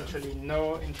has essentially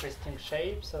no interesting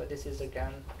shape. So this is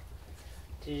again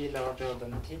T larger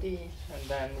than TD, and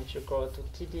then if you go to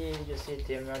TD, you see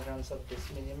the emergence of this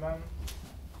minimum.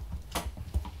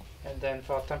 And then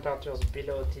for temperatures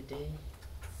below TD,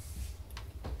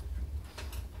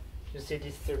 you see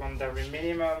this secondary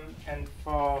minimum, and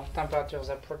for temperatures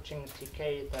approaching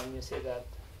TK, then you see that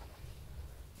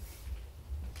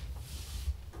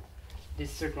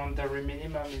this secondary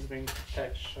minimum is going to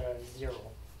touch 0.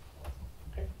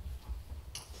 Okay,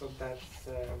 so that's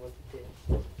what it is.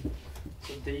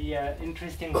 So the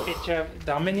interesting feature,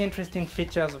 there are many interesting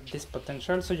features of this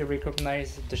potential. So you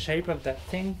recognize the shape of that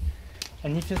thing,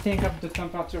 and if you think of the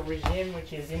temperature regime,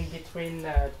 which is in between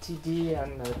TD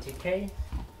and TK,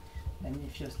 and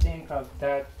if you think of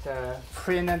that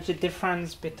free energy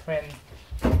difference between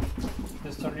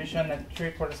the solution at Q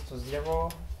equals to 0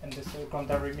 and the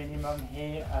secondary minimum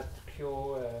here at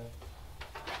Q,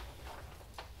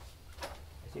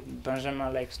 I think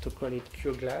Benjamin likes to call it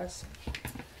Q glass.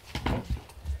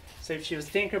 So if you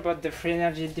think about the free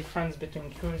energy difference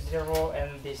between Q0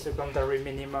 and the secondary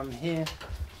minimum here,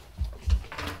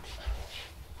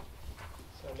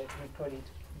 let me call it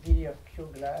V of Q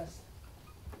glass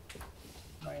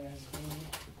minus V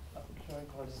of Q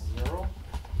equals 0.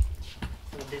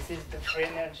 So this is the free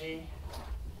energy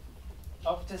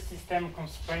of the system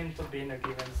constrained to be in a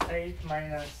given state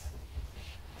minus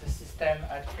the system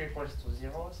at Q equals to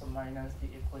 0, so minus the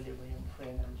equilibrium free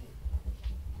energy.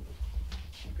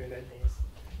 Okay, like this.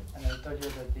 And I told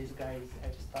you that this guy is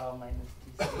F star minus T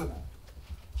sigma.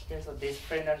 Okay, so this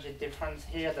free energy difference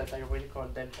here that I will call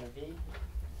delta V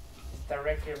is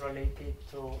directly related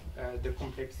to the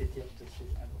complexity of the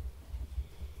system.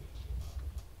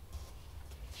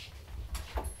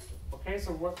 Okay,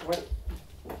 so what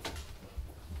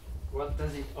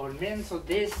does it all mean? So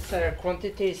this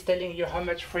quantity is telling you how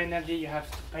much free energy you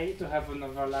have to pay to have an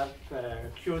overlap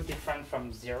Q different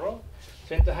from 0.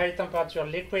 So in the high temperature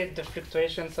liquid, the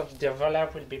fluctuations of the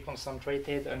overlap will be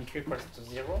concentrated on Q equals to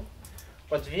 0.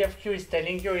 What V of Q is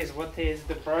telling you is what is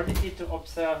the probability to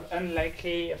observe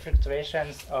unlikely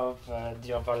fluctuations of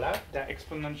the overlap. They're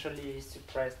exponentially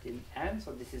suppressed in n,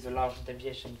 so this is a large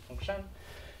deviation function.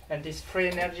 And this free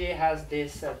energy has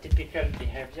this typical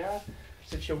behavior.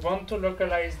 So if you want to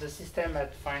localize the system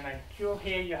at finite Q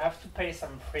here, you have to pay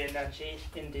some free energy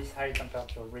in this high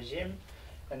temperature regime.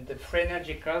 And the free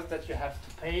energy cost that you have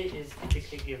to pay is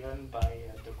typically given by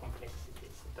the complexity.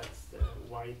 So that's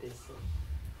why this,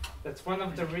 that's one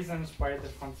of the reasons why the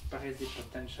Franz-Parisi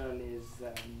potential is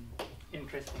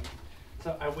interesting.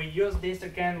 So I will use this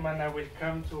again when I will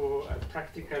come to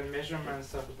practical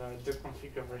measurements of the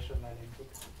configurational input.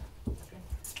 Okay.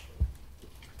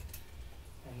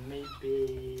 And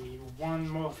maybe one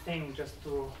more thing just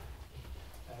to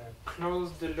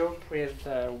close the loop with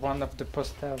one of the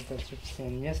posters that you've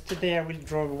seen yesterday. I will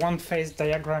draw one phase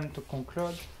diagram to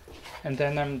conclude, and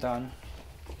then I'm done.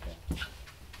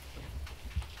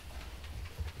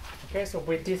 Okay, so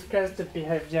we discussed the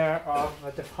behavior of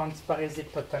the Franz-Parisi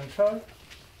potential,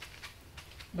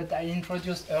 but I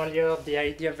introduced earlier the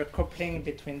idea of a coupling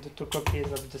between the two copies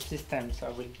of the system. So I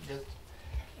will just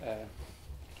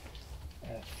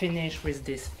finish with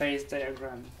this phase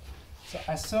diagram. So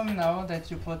assume now that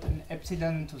you put an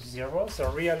epsilon to 0,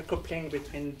 so real coupling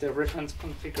between the reference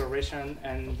configuration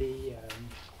and the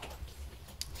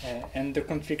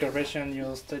configuration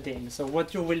you're studying. So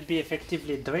what you will be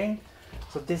effectively doing,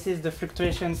 so this is the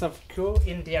fluctuations of Q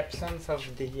in the absence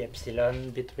of the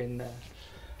epsilon between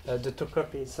the two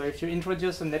copies. So if you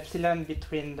introduce an epsilon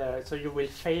between so you will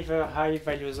favor high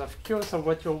values of Q. So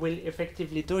what you will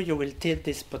effectively do, you will tilt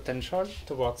this potential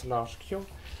towards large Q.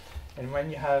 And when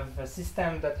you have a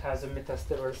system that has a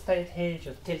metastable state here, if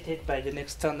you tilt it by an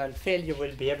external field, you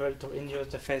will be able to induce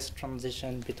the phase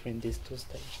transition between these two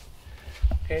states.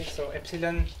 Okay, so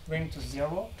epsilon going to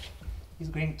 0 is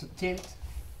going to tilt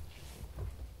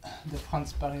the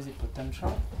Franz-Parisi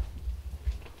potential.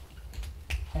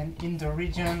 And in the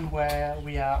region where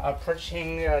we are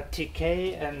approaching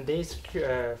TK and this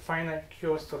finite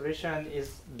Q solution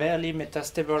is barely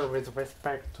metastable with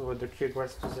respect to the Q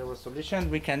equals to 0 solution,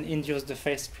 we can induce the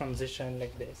phase transition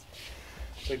like this.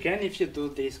 So again, if you do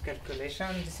this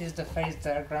calculation, this is the phase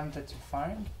diagram that you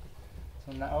find.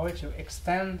 So now if you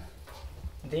extend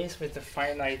this with the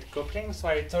finite coupling, so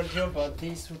I told you about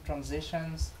these two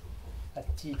transitions at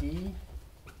TD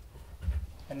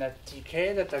and at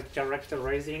TK that are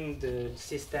characterizing the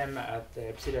system at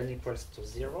epsilon equals to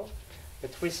 0.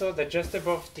 But we saw that just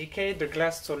above TK, the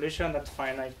glass solution at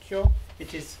finite Q,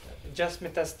 it is just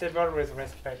metastable with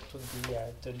respect to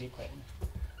the liquid.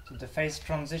 So the phase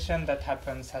transition that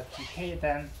happens at TK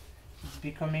then is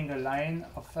becoming a line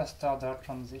of first order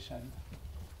transition.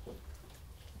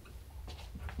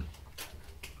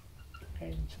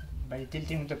 Okay. By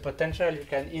tilting the potential, you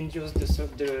can induce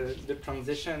the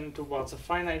transition towards a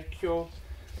finite Q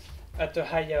at a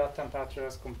higher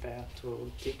temperatures compared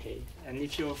to TK. And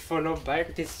if you follow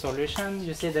back this solution,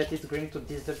 you see that it's going to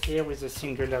disappear with a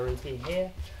singularity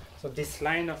here. So this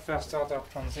line of first order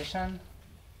transition,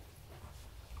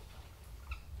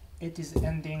 it is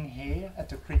ending here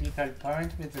at a critical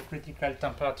point with a critical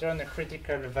temperature and a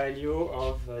critical value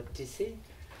of Tc.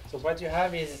 So what you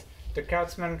have is the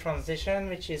Kautzmann transition,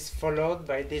 which is followed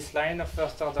by this line of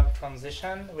first order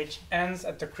transition, which ends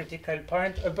at the critical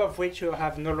point above which you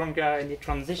have no longer any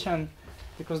transition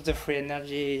because the free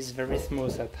energy is very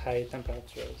smooth at high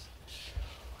temperatures.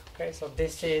 Okay, so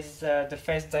this is the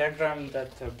phase diagram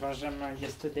that Benjamin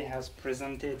yesterday has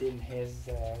presented in his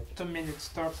 2-minute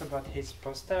talks about his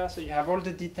poster. So you have all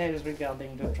the details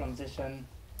regarding the transition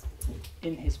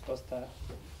in his poster.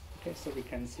 Okay, so we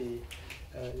can see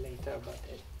later about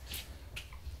it.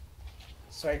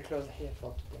 So I close here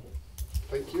for today.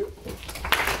 Thank you.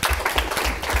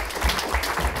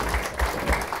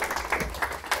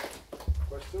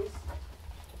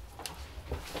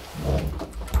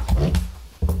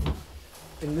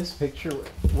 picture,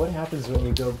 what happens when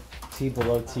you go T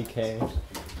below TK?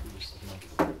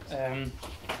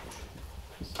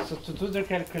 So to do the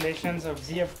calculations of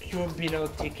Z of Q below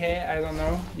TK, I don't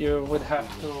know, you would have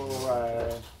to,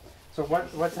 so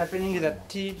what's happening is that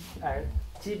T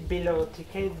below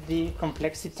TK, the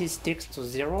complexity sticks to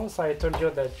 0. So I told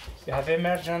you that you have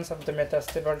emergence of the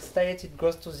metastable state, it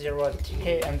goes to 0 at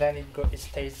TK, and then it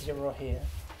stays 0 here.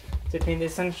 So it means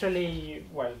essentially,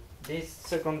 well, this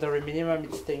secondary minimum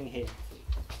is staying here.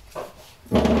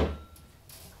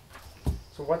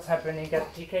 So what's happening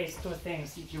at TK is two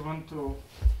things. If you want to,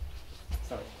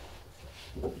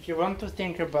 if you want to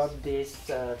think about this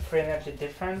free energy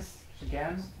difference,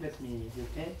 again, let me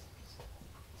repeat.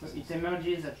 So it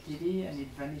emerges at TD and it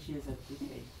vanishes at TK.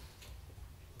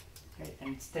 Okay, and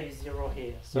it stays 0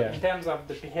 here. So Yeah. in terms of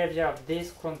the behavior of this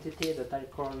quantity that I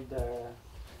called,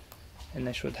 and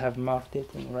I should have marked it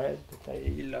in red, but I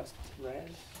lost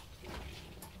red.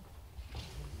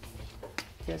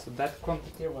 Okay, so that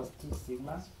quantity was T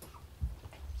sigma.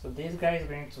 So this guy is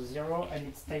going to 0 and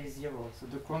it stays 0. So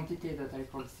the quantity that I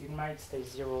call sigma, it stays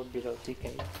 0 below TK.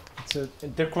 So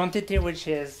The quantity which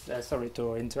is, sorry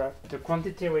to interrupt, the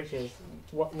quantity which is,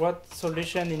 what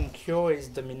solution in Q is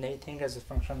dominating as a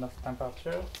function of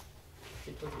temperature?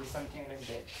 It would be something like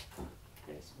that.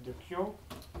 Okay, so the Q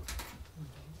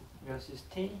versus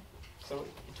T. So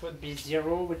it would be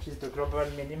 0, which is the global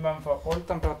minimum for all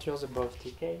temperatures above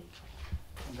TK.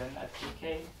 And then at TK,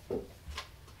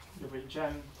 you will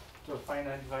jump to a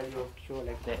finite value of Q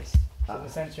like this. So in a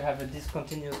sense, you have a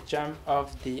discontinuous jump of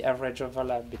the average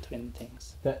overlap between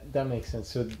things. that makes sense.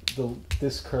 So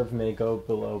this curve may go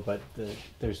below, but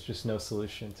there's just no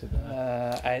solution to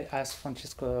that. I asked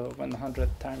Francisco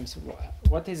 100 times,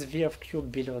 what is V of Q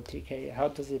below TK? How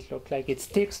does it look like? It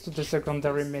sticks to the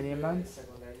secondary minimum.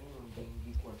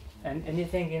 And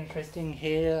anything interesting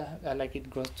here, like it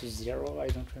goes to 0, I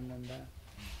don't remember.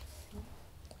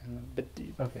 I don't know, but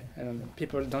Okay. I don't know.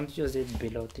 People don't use it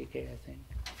below TK, I think.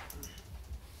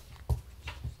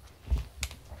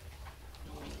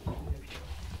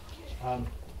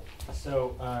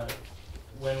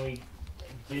 When we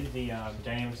did the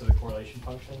dynamics of the correlation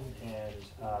function and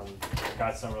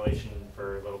got some relation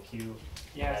for little q,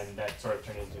 Yes. and that sort of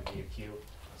turned into v of q.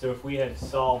 So if we had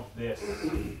solved this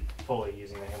fully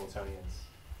using the Hamiltonians,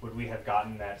 would we have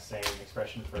gotten that same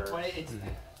expression for? Well, it's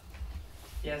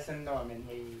yes and no. I mean,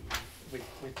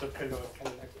 we took a look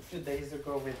and like a few days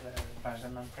ago with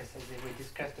Benjamin precisely, we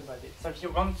discussed about it. So if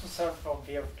you want to solve for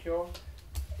V of Q,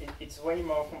 it's way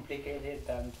more complicated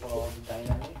than for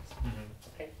dynamics.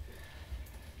 Okay.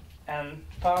 And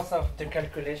part of the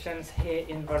calculations here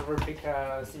involve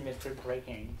replica symmetry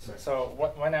breaking. Right. So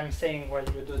when I'm saying, well,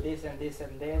 you do this and this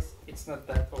and this, it's not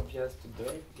that obvious to do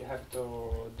it. You have to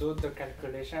do the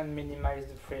calculation, minimize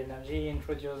the free energy,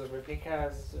 introduce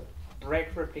replicas,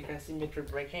 break replica symmetry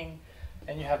breaking,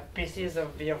 and you have pieces of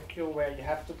V of Q where you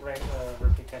have to break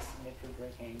replica symmetry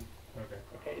breaking.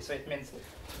 Okay, so it means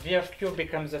V of Q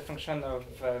becomes a function of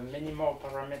many more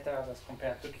parameters as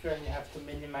compared to Q, and you have to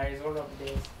minimize all of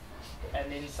this.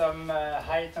 And in some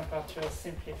high temperature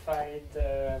simplified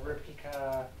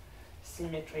replica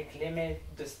symmetric limit,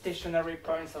 the stationary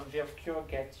points of V of Q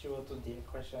get you to the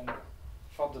equation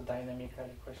for the dynamical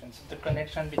equation. So the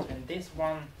connection between this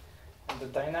one and the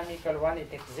dynamical one,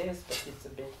 it exists, but it's a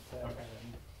bit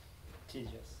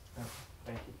tedious.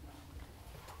 Thank you.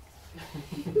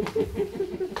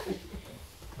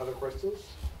 Other questions?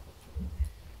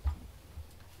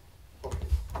 Okay.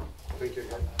 Thank you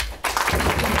again.